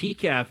valid. So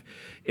Keycaf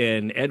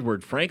and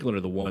Edward Franklin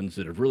are the ones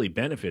that have really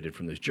benefited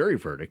from this jury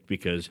verdict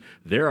because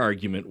their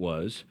argument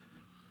was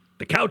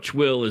the couch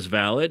will is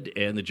valid,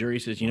 and the jury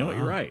says, you know what,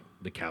 you're right.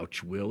 The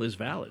couch will is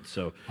valid.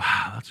 So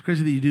wow, that's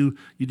crazy that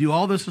you do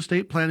all this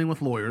estate planning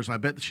with lawyers. I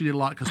bet that she did a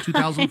lot because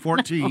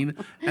 2014,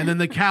 and then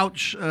the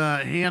couch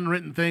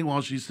handwritten thing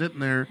while she's sitting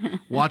there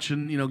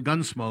watching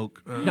Gunsmoke.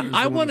 Now,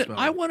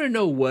 I want to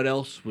know what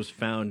else was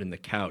found in the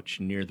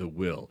couch near the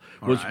will.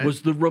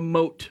 Was the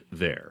remote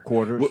there?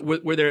 Quarters.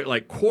 Were there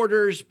like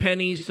quarters,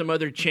 pennies, some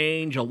other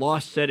change, a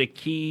lost set of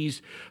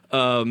keys?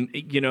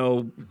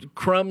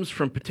 Crumbs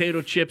from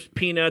potato chips,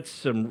 peanuts,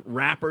 some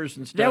wrappers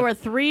and stuff. There were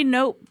 3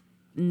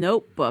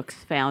 notebooks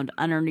found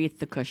underneath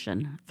the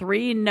cushion.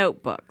 3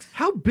 notebooks.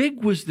 How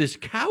big was this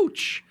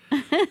couch?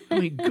 I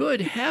mean,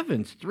 good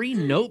heavens, 3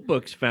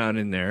 notebooks found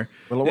in there.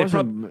 Well, it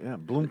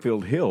wasn't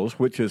Bloomfield Hills,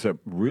 which is a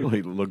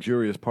really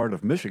luxurious part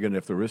of Michigan,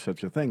 if there is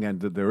such a thing,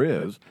 and there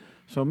is.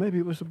 So maybe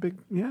it was it could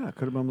have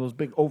been one of those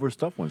big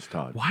overstuffed ones,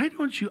 Todd. Why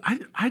don't you,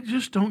 I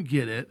just don't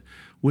get it.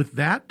 With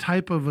that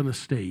type of an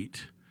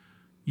estate,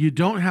 you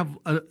don't have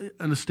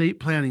an estate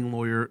planning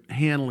lawyer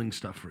handling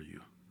stuff for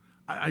you.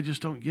 I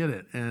just don't get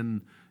it.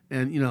 And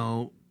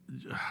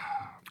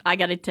I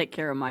got to take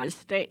care of my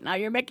estate. Now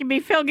you're making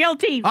me feel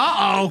guilty.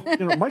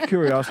 Uh-oh. My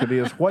curiosity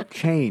is what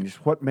changed?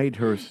 What made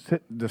her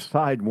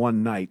decide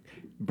one night,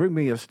 bring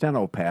me a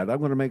steno pad, I'm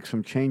going to make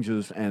some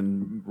changes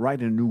and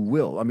write a new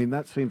will? I mean,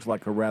 that seems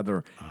like a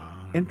rather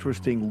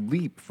interesting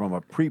leap from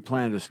a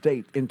pre-planned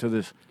estate into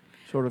this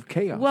sort of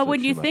chaos. Well,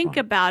 when you think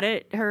about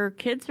it, her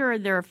kids are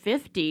in their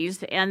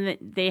 50s, and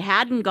they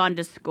hadn't gone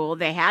to school.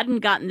 They hadn't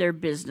gotten their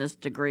business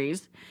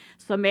degrees.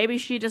 So maybe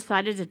she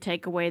decided to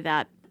take away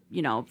that,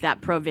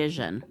 that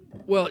provision.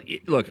 Well,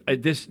 look,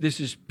 this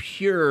is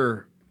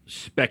pure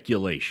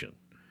speculation.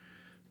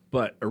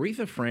 But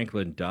Aretha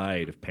Franklin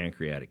died of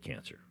pancreatic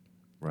cancer.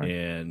 Right.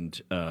 And,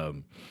 I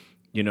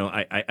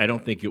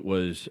don't think it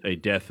was a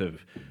death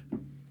of...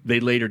 They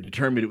later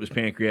determined it was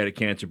pancreatic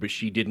cancer, but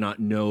she did not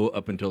know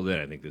up until then.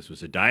 I think this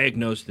was a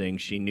diagnosed thing.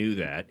 She knew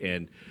that.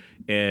 And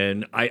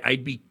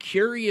I'd be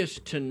curious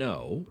to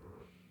know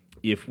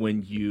if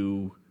when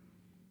you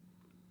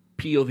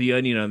peel the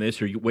onion on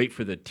this or you wait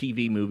for the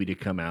TV movie to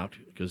come out,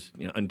 because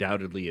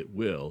undoubtedly it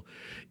will,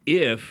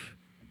 if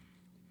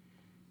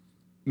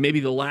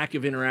maybe the lack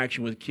of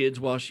interaction with kids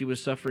while she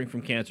was suffering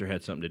from cancer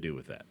had something to do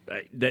with that.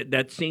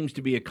 That seems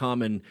to be a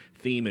common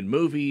theme in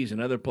movies and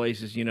other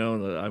places. I'm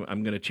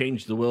going to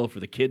change the will for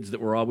the kids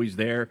that were always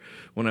there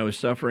when I was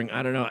suffering.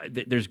 I don't know.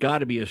 There's got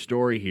to be a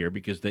story here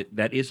because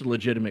that is a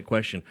legitimate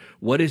question.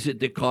 What is it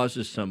that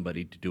causes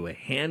somebody to do a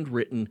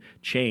handwritten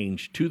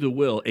change to the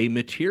will, a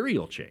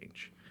material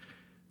change?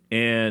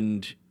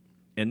 And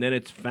then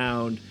it's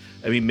found,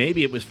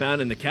 maybe it was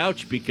found in the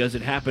couch because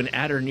it happened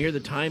at or near the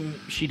time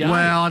she died.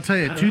 Well, I'll tell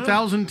you,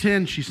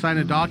 2010, she signed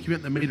a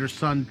document that made her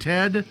son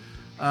Ted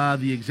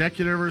the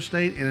executor of her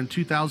estate, and in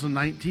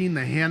 2019,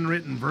 the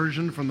handwritten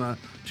version from the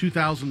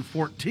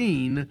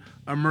 2014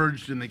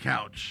 emerged in the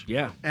couch.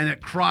 Yeah. And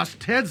it crossed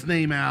Ted's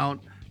name out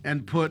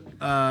and put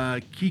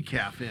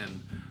Keycaf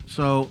in.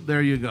 So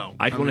there you go.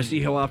 I'd want to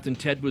see how often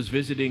Ted was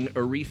visiting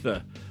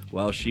Aretha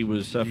while she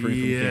was suffering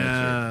from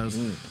cancer.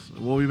 Yes.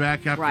 We'll be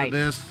back after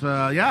this.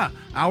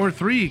 Hour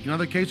 3,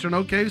 another case or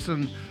no case,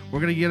 and we're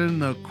going to get in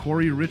the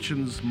Corey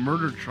Richins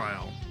murder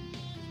trial.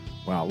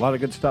 Wow, a lot of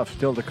good stuff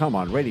still to come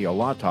on Radio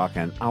Law Talk,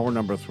 and hour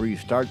number 3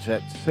 starts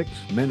at 6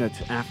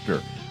 minutes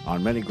after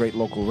on many great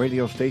local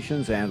radio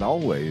stations and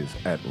always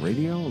at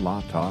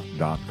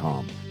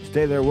radiolawtalk.com.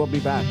 Stay there, we'll be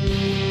back.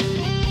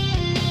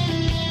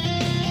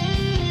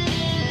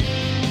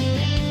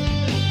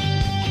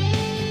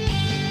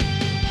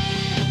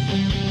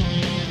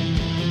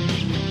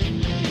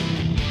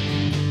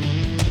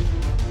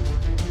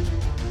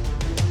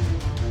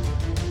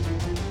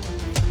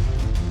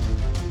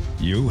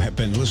 You have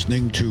been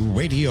listening to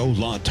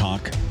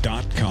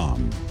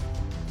radiolawtalk.com,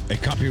 a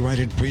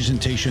copyrighted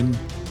presentation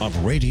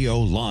of Radio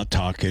Law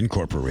Talk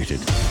Incorporated.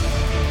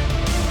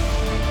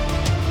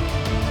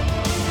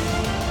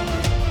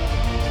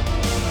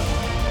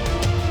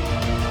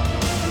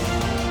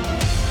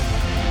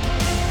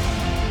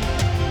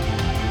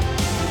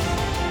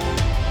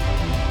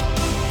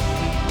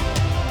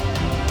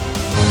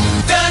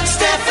 Doug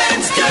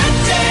Steffens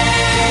Good Day.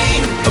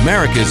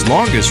 America's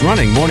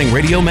longest-running morning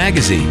radio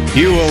magazine.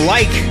 You will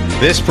like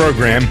this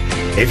program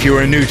if you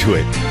are new to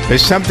it.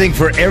 There's something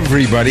for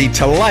everybody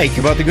to like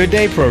about the Good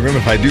Day program,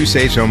 if I do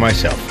say so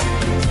myself.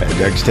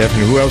 Doug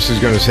Steffens, who else is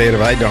going to say it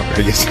if I don't?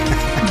 I guess,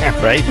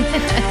 right?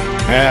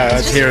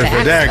 Let's hear it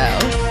for Doug.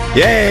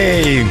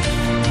 Yay!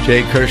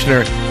 Jay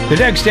Kirshner. The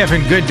Doug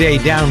Stephan Good Day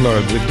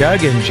Download with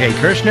Doug and Jay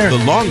Kirshner.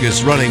 The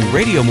longest running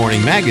radio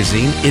morning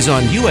magazine is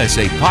on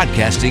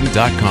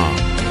usapodcasting.com.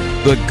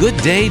 The Good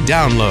Day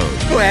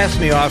Download. People ask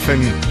me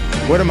often,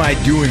 what am I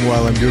doing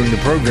while I'm doing the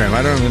program?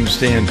 I don't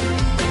understand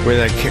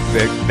whether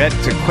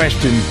that's a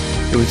question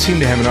that would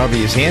seem to have an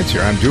obvious answer.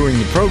 I'm doing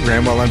the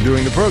program while I'm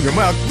doing the program.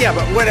 Well, yeah,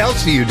 but what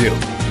else do you do?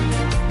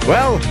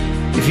 Well,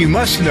 if you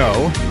must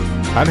know,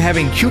 I'm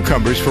having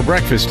cucumbers for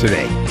breakfast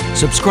today.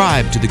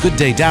 Subscribe to the Good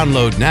Day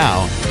Download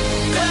now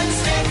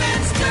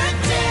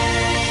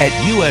at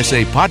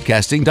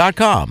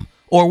usapodcasting.com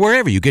or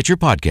wherever you get your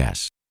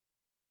podcasts.